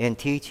God and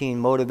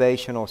teaching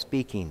motivational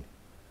speaking.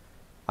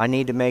 I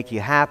need to make you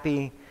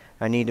happy.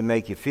 I need to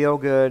make you feel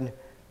good.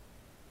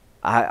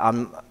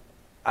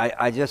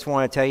 I just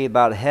want to tell you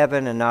about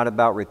heaven and not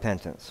about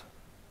repentance.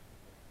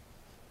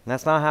 And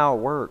that's not how it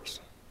works.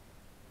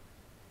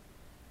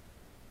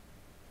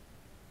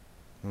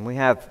 And we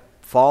have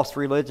false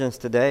religions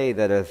today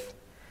that have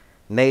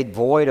made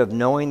void of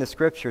knowing the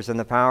Scriptures and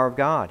the power of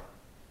God.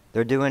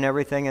 They're doing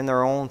everything in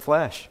their own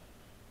flesh.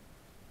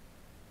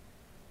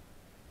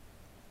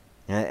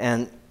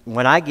 And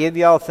when I give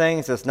y'all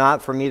things, it's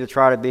not for me to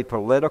try to be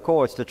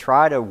political. It's to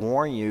try to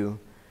warn you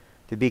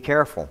to be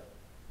careful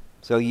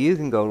so you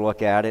can go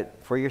look at it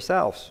for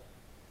yourselves.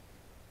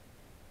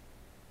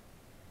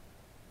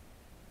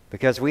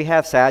 Because we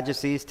have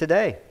Sadducees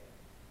today.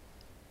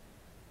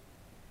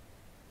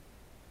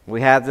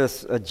 We have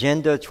this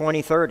Agenda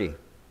 2030.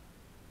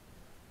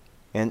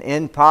 And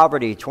End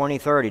Poverty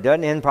 2030.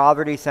 Doesn't end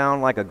poverty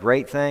sound like a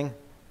great thing?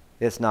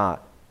 It's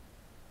not.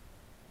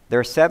 There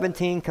are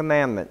 17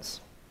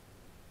 commandments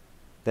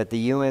that the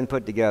UN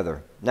put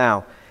together.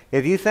 Now,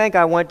 if you think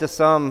I went to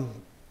some,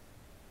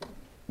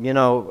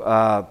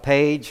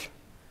 page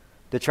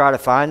to try to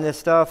find this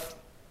stuff,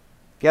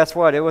 guess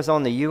what? It was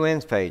on the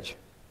UN's page.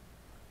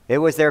 It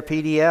was their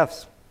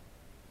PDFs.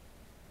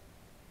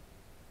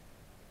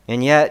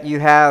 And yet you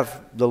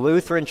have the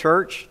Lutheran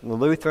Church, the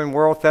Lutheran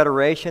World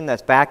Federation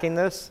that's backing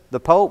this,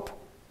 the Pope,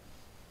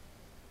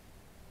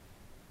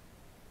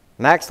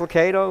 Max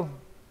Lucado,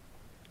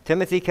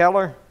 Timothy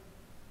Keller,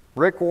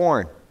 Rick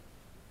Warren.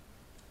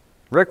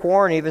 Rick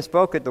Warren even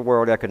spoke at the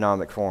World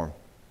Economic Forum.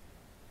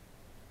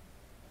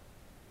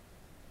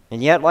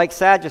 And yet, like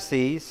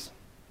Sadducees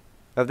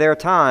of their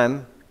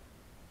time,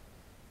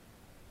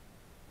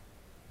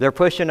 they're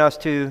pushing us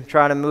to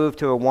try to move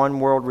to a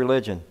one-world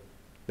religion.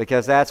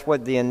 Because that's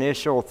what the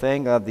initial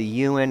thing of the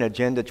UN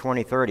Agenda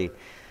 2030.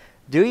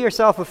 Do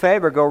yourself a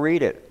favor, go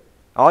read it.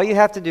 All you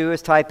have to do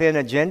is type in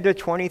Agenda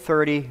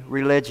 2030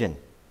 religion.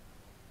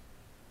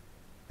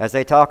 As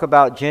they talk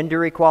about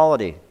gender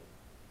equality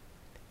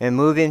and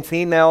moving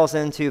females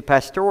into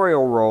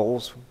pastoral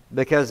roles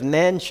because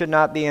men should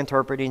not be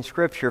interpreting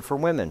Scripture for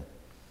women.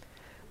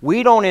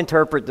 We don't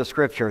interpret the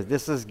Scripture.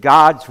 This is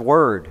God's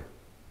Word.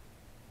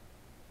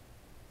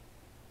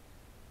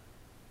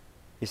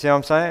 You see what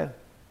I'm saying?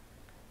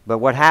 But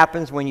what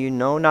happens when you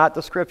know not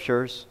the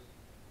Scriptures,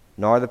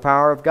 nor the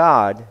power of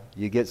God,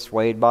 you get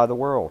swayed by the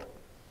world.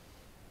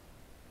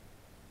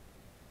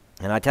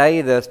 And I tell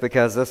you this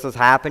because this is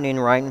happening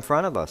right in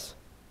front of us.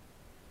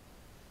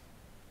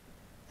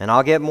 And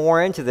I'll get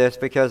more into this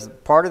because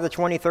part of the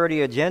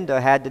 2030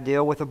 agenda had to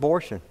deal with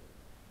abortion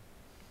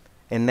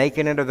and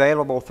making it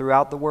available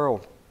throughout the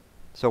world.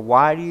 So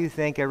why do you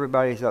think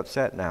everybody's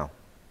upset now?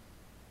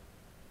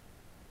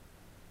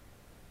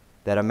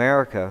 That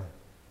America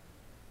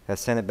has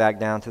sent it back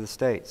down to the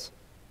States.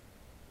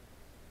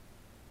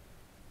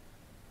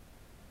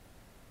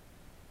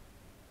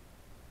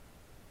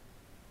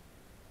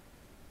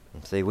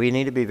 See, we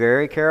need to be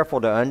very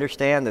careful to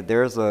understand that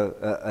there's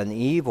an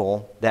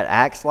evil that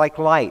acts like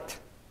light.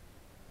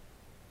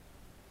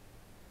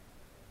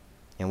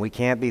 And we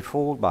can't be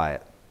fooled by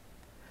it.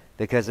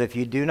 Because if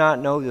you do not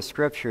know the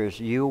Scriptures,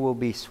 you will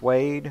be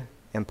swayed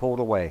and pulled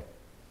away.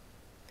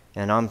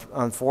 And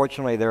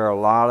unfortunately, there are a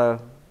lot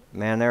of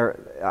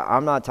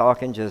I'm not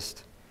talking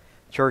just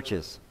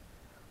churches.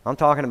 I'm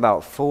talking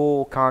about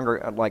full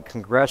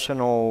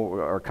congregational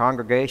or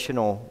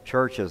congregational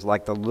churches,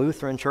 like the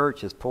Lutheran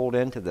Church is pulled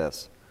into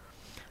this.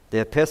 The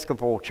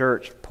Episcopal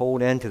Church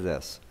pulled into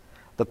this.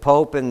 the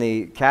Pope and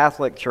the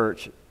Catholic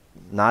Church,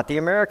 not the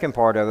American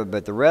part of it,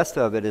 but the rest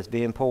of it is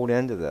being pulled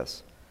into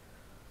this.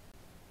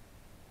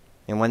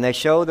 And when they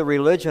show the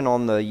religion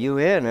on the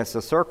UN, it's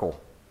a circle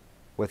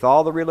with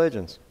all the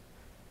religions.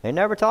 They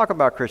never talk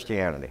about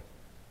Christianity.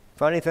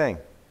 Funny thing.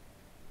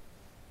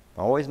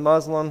 Always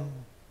Muslim,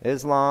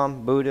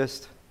 Islam,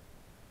 Buddhist,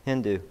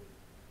 Hindu.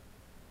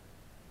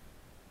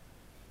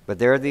 But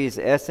there are these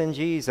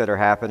SNGs that are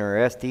happening, or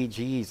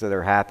SDGs that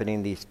are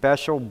happening, these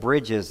special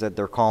bridges that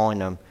they're calling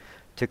them,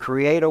 to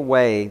create a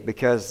way,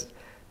 because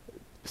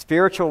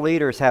spiritual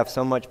leaders have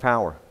so much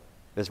power,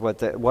 is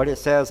what it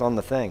says on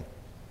the thing.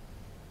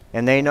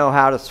 And they know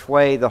how to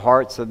sway the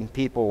hearts of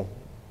people.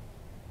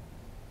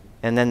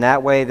 And then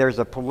that way there's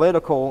a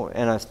political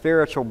and a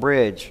spiritual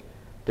bridge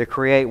to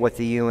create what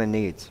the UN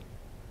needs.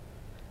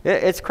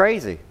 It's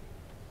crazy.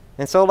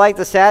 And so like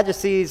the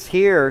Sadducees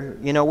here,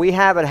 we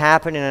have it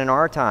happening in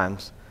our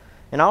times.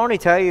 And I only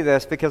tell you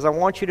this because I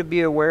want you to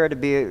be aware, to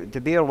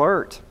be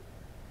alert.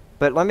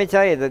 But let me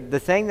tell you, the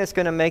thing that's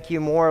going to make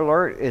you more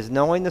alert is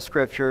knowing the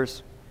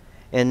Scriptures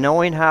and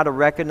knowing how to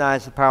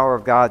recognize the power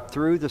of God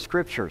through the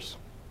Scriptures.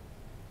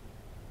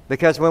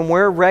 Because when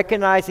we're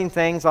recognizing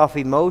things off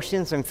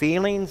emotions and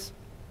feelings,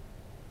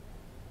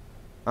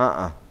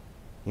 you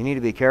need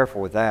to be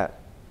careful with that.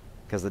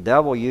 Because the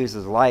devil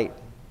uses light.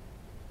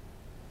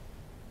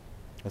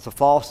 It's a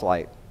false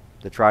light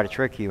to try to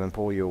trick you and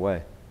pull you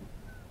away.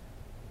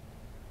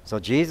 So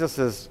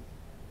Jesus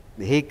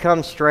he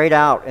comes straight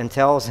out and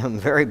tells him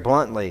very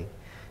bluntly,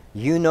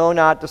 you know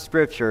not the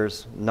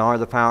Scriptures, nor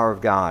the power of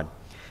God.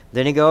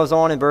 Then he goes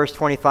on in verse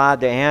 25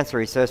 to answer.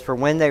 He says, for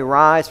when they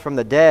rise from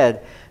the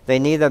dead, they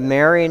neither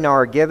marry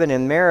nor are given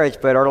in marriage,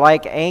 but are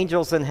like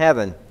angels in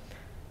heaven.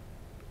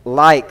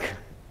 Like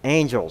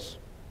angels,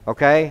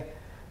 okay?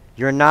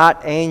 You're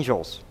not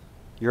angels.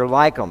 You're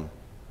like them.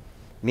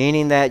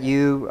 Meaning that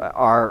you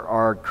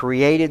are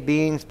created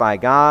beings by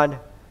God,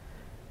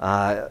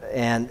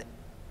 and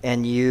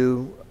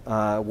you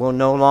will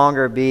no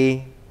longer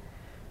be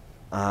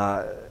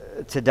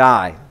to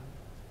die.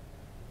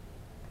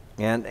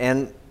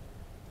 And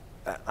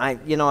I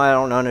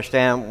don't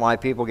understand why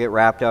people get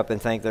wrapped up and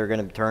think they're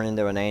going to turn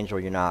into an angel.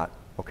 You're not,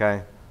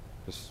 okay?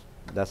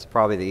 That's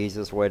probably the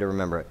easiest way to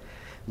remember it.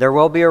 There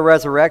will be a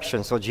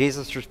resurrection. So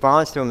Jesus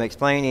responds to him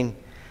explaining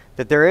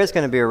that there is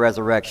going to be a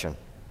resurrection.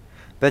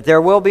 But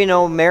there will be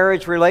no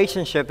marriage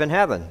relationship in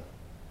heaven.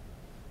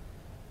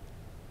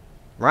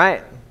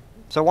 Right?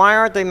 So why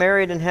aren't they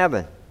married in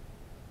heaven?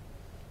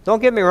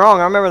 Don't get me wrong.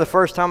 I remember the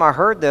first time I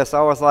heard this,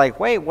 I was like,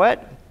 wait,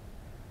 what?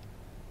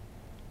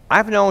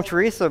 I've known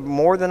Teresa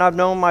more than I've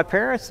known my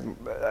parents.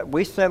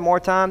 We spent more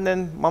time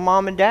than my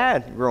mom and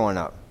dad growing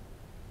up.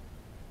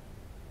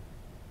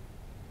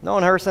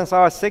 Known her since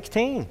I was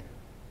 16.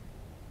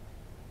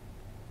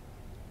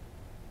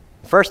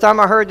 First time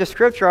I heard the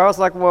Scripture, I was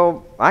like,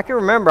 well, I can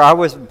remember I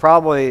was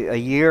probably a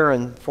year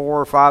and 4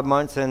 or 5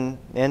 months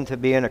into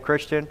being a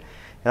Christian.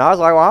 And I was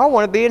like, well, I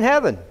want to be in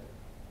heaven.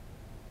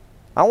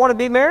 I want to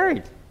be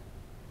married.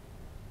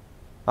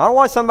 I don't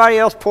want somebody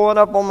else pulling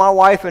up on my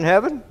wife in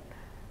heaven.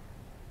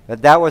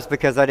 But that was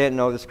because I didn't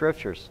know the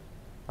Scriptures.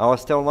 I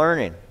was still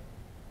learning.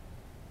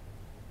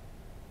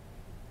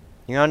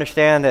 You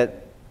understand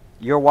that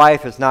your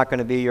wife is not going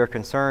to be your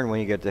concern when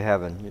you get to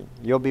heaven.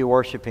 You'll be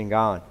worshiping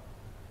God.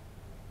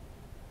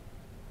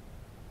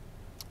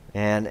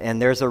 And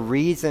there's a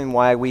reason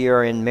why we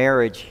are in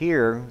marriage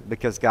here,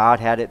 because God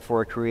had it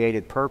for a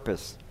created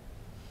purpose.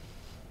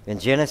 In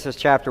Genesis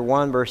chapter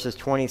 1, verses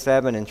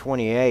 27 and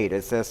 28,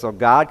 it says, so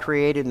God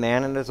created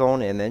man in his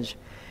own image.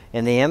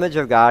 In the image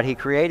of God, he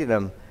created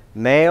them.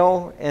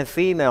 Male and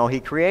female, he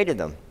created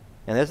them.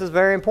 And this is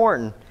very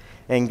important.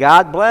 And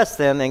God blessed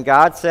them, and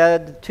God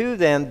said to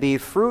them, be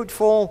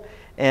fruitful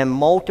and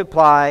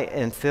multiply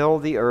and fill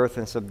the earth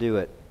and subdue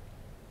it.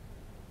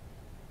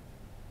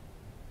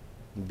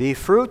 Be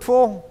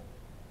fruitful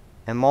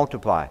and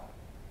multiply.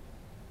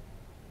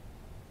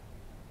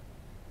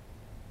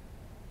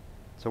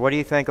 So what do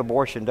you think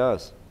abortion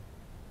does?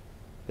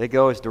 It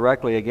goes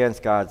directly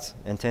against God's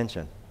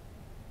intention.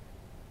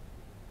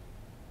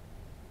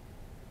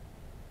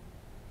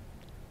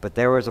 But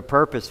there was a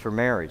purpose for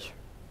marriage.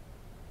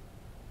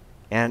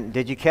 And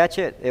did you catch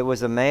it? It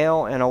was a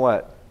male and a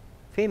what?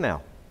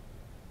 Female.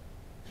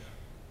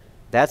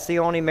 That's the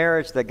only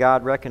marriage that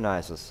God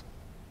recognizes.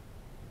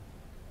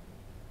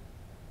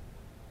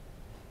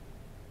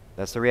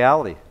 That's the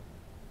reality.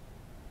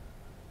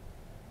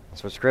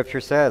 That's what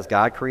Scripture says.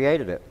 God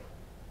created it.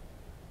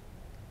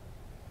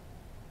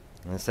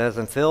 And it says,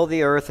 and fill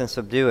the earth and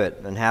subdue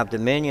it, and have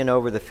dominion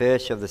over the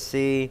fish of the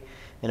sea,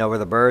 and over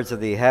the birds of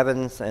the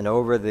heavens, and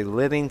over the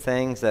living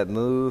things that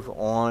move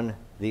on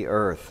the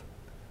earth.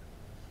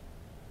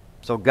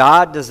 So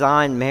God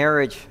designed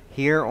marriage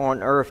here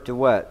on earth to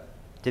what?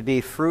 To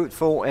be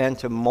fruitful and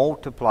to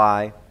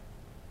multiply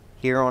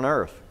here on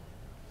earth.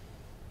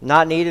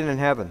 Not needed in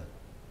heaven.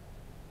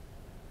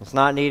 It's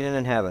not needed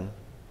in heaven.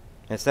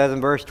 It says in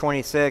verse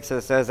 26,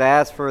 it says,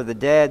 as for the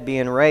dead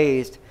being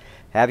raised,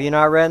 have you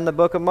not read in the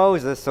book of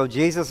Moses? So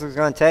Jesus is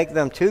going to take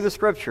them to the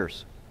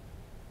Scriptures.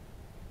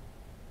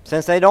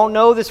 Since they don't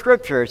know the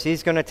Scriptures,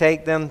 he's going to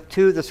take them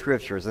to the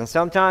Scriptures. And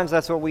sometimes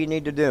that's what we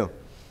need to do.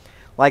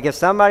 Like if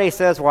somebody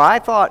says, well, I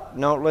thought,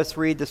 no, let's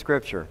read the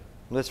Scripture.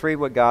 Let's read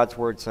what God's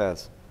Word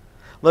says.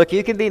 Look,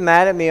 you can be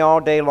mad at me all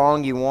day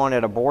long you want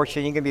at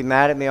abortion. You can be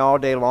mad at me all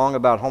day long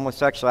about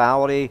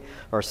homosexuality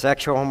or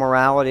sexual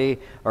immorality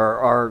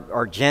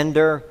or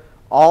gender.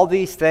 All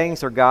these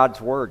things are God's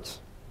words.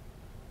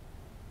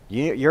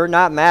 You're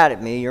not mad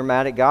at me. You're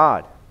mad at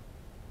God.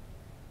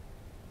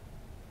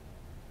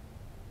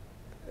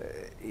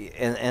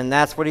 And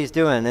that's what he's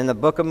doing. In the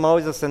book of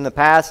Moses, in the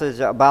passage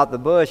about the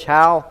bush,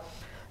 how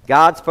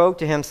God spoke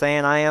to him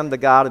saying, I am the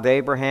God of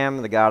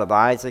Abraham, the God of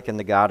Isaac, and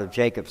the God of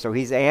Jacob. So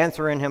he's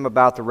answering him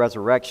about the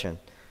resurrection.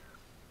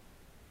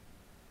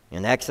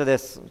 In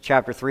Exodus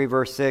chapter 3,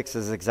 verse 6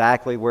 is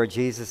exactly where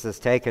Jesus is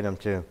taking him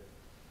to.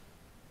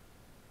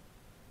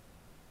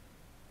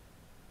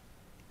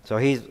 So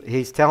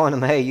he's telling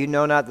him, hey, you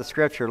know not the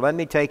Scripture. Let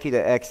me take you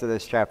to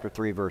Exodus chapter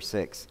 3, verse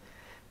 6.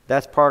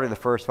 That's part of the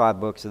first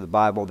 5 books of the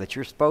Bible that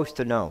you're supposed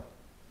to know,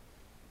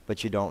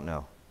 but you don't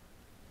know.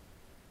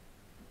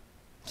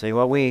 See,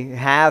 what we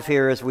have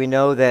here is we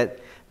know that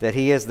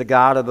he is the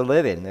God of the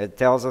living. It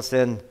tells us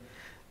in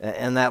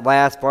that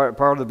last part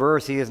of the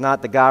verse, he is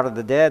not the God of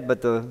the dead,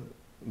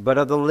 but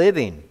of the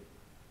living.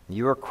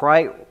 You are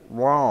quite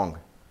wrong.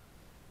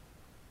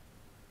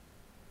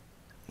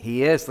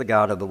 He is the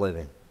God of the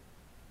living.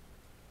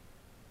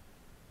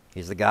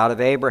 He's the God of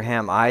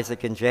Abraham,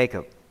 Isaac, and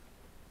Jacob.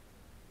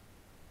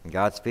 And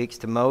God speaks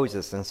to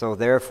Moses, and so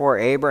therefore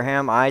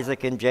Abraham,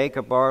 Isaac, and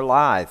Jacob are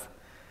alive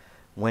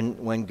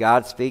when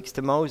God speaks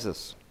to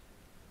Moses,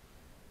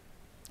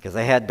 because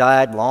they had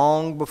died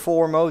long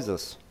before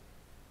Moses.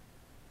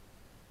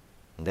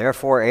 And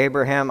therefore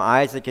Abraham,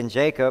 Isaac, and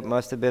Jacob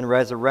must have been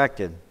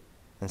resurrected.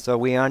 And so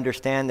we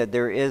understand that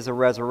there is a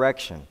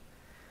resurrection.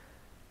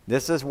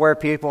 This is where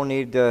people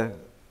need to,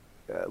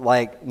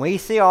 we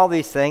see all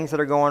these things that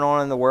are going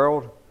on in the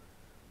world.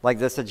 Like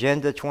this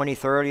Agenda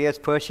 2030 is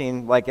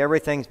pushing, like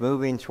everything's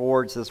moving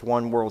towards this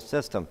one world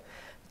system.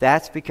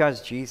 That's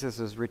because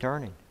Jesus is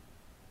returning.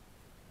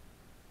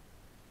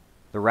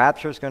 The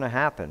rapture is going to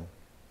happen.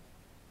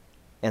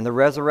 And the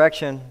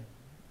resurrection,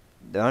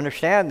 to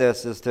understand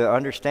this, is to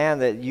understand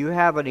that you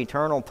have an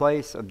eternal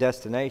place of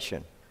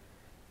destination.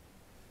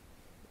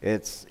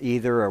 It's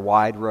either a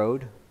wide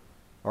road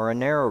or a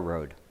narrow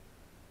road.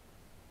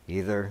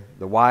 Either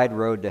the wide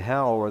road to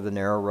hell or the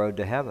narrow road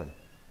to heaven.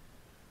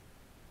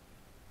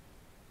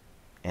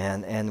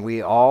 And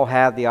we all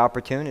have the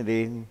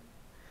opportunity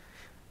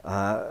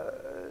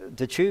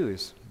to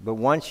choose. But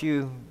once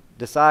you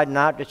decide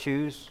not to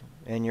choose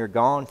and you're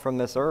gone from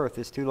this earth,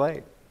 it's too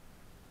late.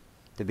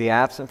 To be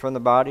absent from the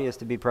body is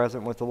to be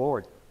present with the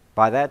Lord.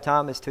 By that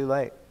time, it's too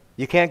late.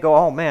 You can't go,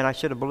 oh man, I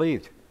should have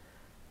believed.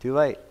 Too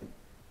late.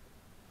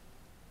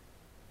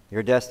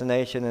 Your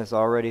destination is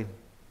already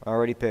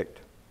picked.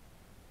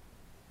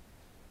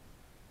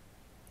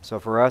 So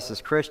for us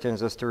as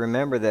Christians is to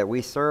remember that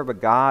we serve a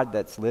God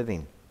that's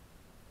living.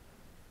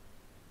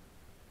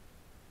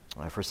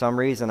 For some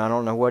reason, I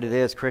don't know what it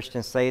is,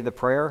 Christians say the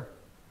prayer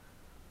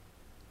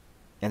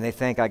and they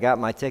think, I got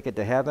my ticket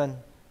to heaven.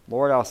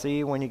 Lord, I'll see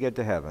you when you get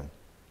to heaven.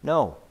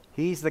 No,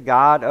 he's the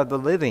God of the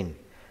living.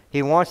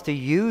 He wants to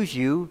use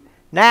you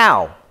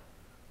now.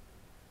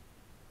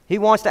 He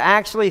wants to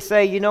actually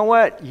say, you know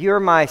what? You're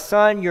my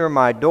son, you're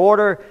my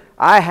daughter.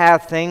 I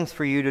have things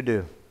for you to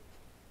do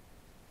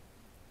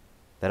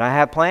that I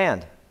have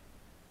planned.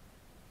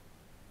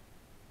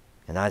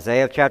 In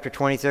Isaiah chapter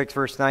 26,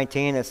 verse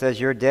 19, it says,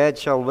 your dead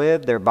shall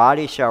live, their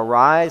bodies shall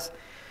rise.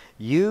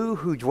 You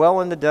who dwell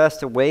in the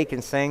dust awake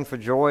and sing for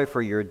joy,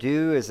 for your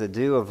dew is the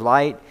dew of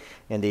light,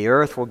 and the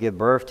earth will give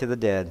birth to the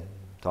dead.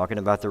 Talking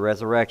about the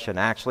resurrection.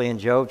 Actually, in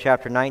Job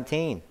chapter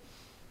 19,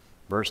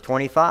 verse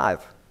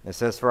 25, it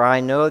says, for I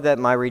know that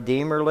my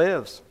Redeemer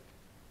lives,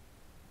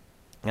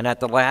 and at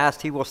the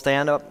last he will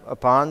stand up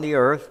upon the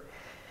earth.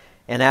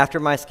 And after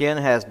my skin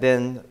has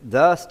been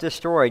thus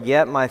destroyed,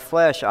 yet my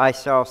flesh I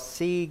shall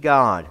see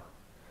God,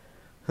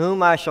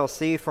 whom I shall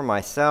see for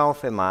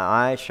myself, and my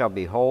eyes shall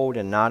behold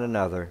and not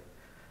another.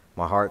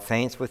 My heart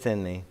faints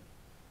within me.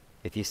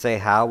 If you say,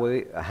 how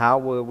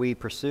will we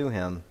pursue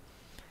him?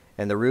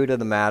 And the root of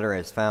the matter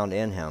is found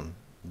in him.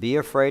 Be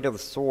afraid of the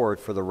sword,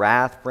 for the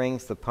wrath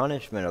brings the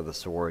punishment of the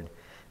sword,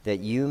 that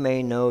you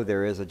may know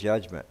there is a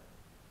judgment.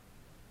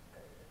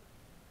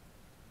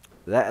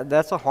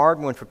 That's a hard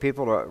one for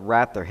people to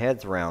wrap their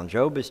heads around.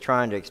 Job is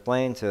trying to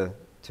explain to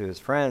his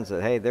friends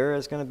that, hey, there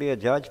is going to be a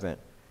judgment.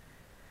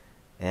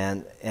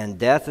 And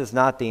death is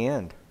not the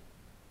end.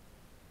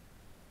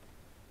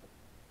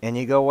 And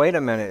you go, wait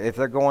a minute, if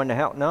they're going to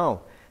hell,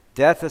 no,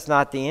 death is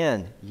not the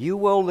end. You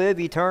will live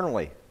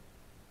eternally.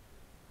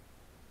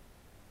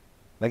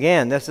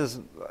 Again,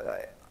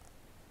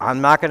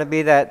 I'm not going to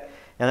be that,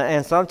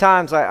 and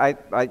sometimes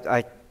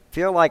I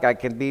feel like I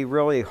can be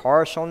really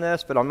harsh on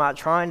this, but I'm not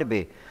trying to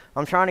be.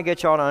 I'm trying to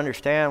get y'all to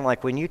understand,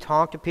 like when you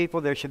talk to people,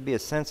 there should be a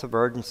sense of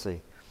urgency.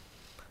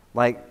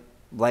 Like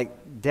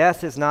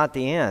death is not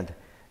the end.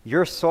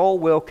 Your soul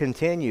will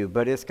continue,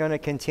 but it's going to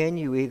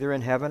continue either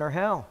in heaven or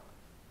hell.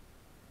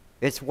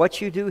 It's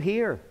what you do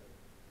here.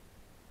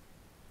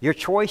 Your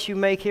choice you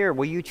make here.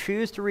 Will you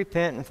choose to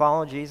repent and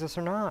follow Jesus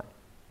or not?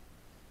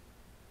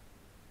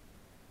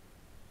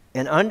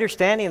 And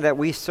understanding that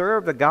we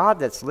serve a God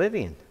that's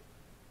living.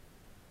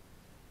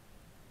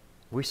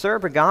 We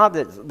serve a God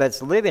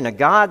that's living, a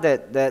God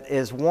that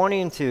is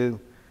wanting to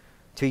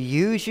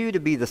use you to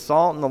be the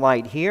salt and the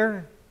light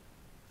here,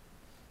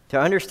 to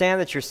understand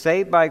that you're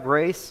saved by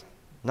grace,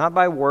 not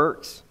by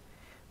works.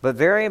 But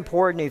very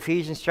important,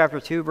 Ephesians chapter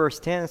 2, verse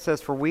 10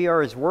 says, "For we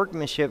are his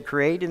workmanship,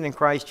 created in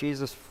Christ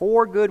Jesus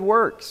for good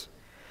works,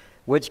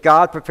 which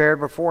God prepared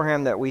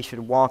beforehand that we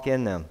should walk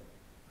in them."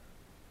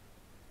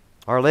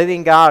 Our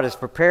living God has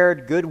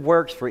prepared good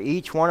works for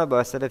each one of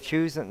us that have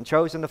chosen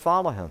to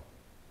follow him.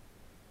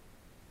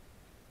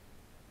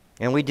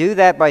 And we do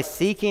that by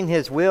seeking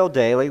his will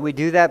daily. We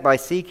do that by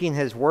seeking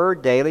his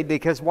word daily,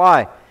 because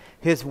why?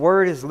 His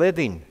word is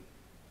living.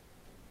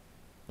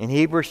 In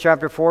Hebrews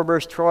chapter 4,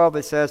 verse 12,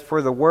 it says,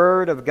 "For the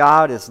word of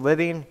God is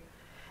living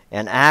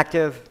and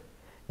active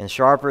and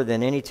sharper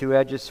than any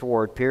two-edged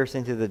sword,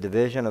 piercing to the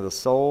division of the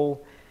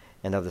soul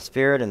and of the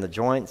spirit and the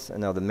joints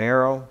and of the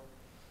marrow,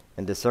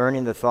 and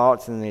discerning the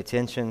thoughts and the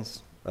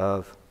intentions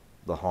of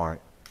the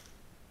heart."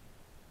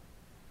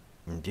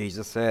 And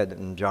Jesus said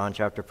in John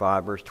chapter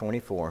 5, verse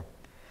 24,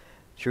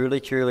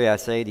 "Truly, truly, I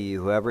say to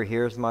you, whoever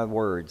hears my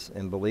words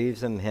and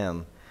believes in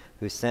him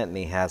who sent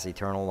me has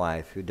eternal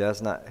life.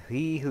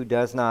 He who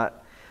does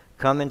not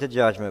come into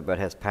judgment, but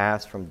has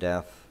passed from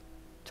death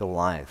to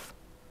life."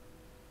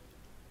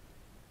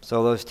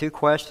 So those two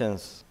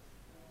questions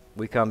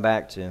we come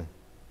back to.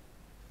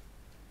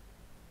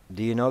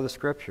 Do you know the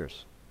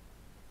Scriptures?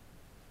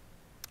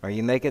 Are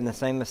you making the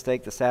same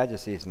mistake the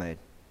Sadducees made?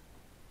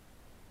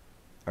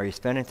 Are you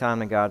spending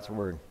time in God's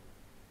Word?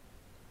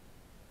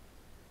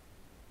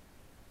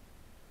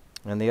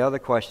 And the other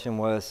question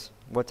was,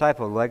 what type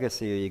of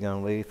legacy are you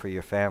going to leave for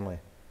your family,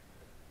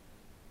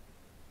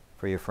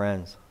 for your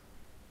friends?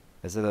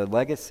 Is it a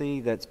legacy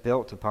that's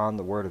built upon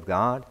the Word of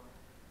God,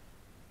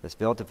 that's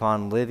built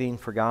upon living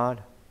for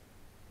God,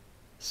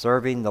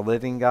 serving the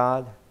living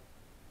God?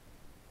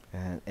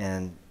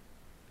 And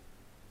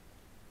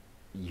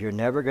you're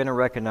never going to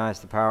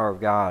recognize the power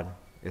of God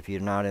if you're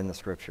not in the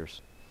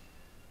Scriptures.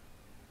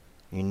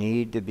 You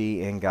need to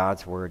be in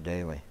God's Word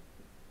daily.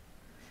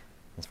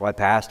 That's why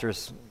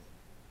pastors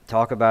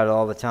talk about it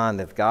all the time.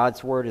 If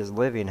God's Word is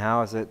living,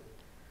 how is it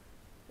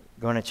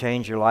going to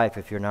change your life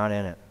if you're not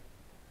in it?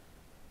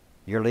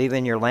 You're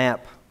leaving your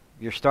lamp.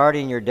 You're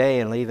starting your day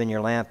and leaving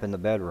your lamp in the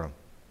bedroom.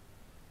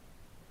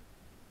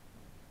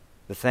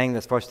 The thing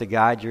that's supposed to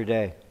guide your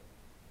day.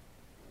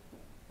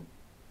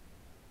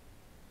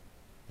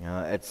 You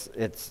know,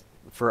 it's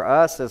for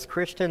us as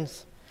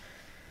Christians,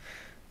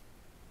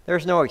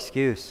 there's no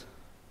excuse.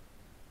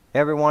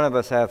 Every one of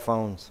us have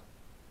phones.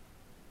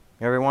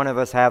 Every one of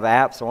us have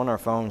apps on our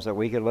phones that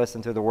we can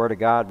listen to the Word of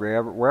God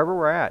wherever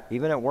we're at,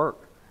 even at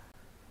work,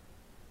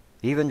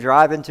 even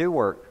driving to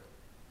work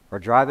or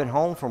driving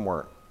home from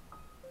work.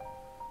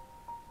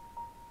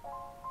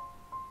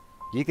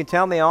 You can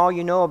tell me all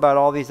you know about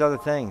all these other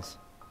things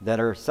that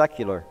are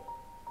secular,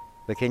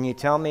 but can you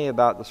tell me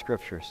about the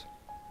Scriptures?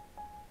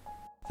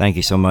 Thank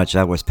you so much.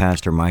 That was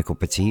Pastor Michael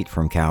Petit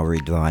from Calvary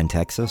Divine,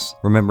 Texas.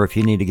 Remember, if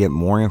you need to get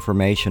more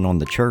information on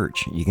the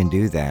church, you can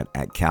do that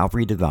at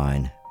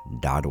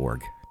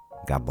calvarydivine.org.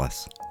 God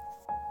bless.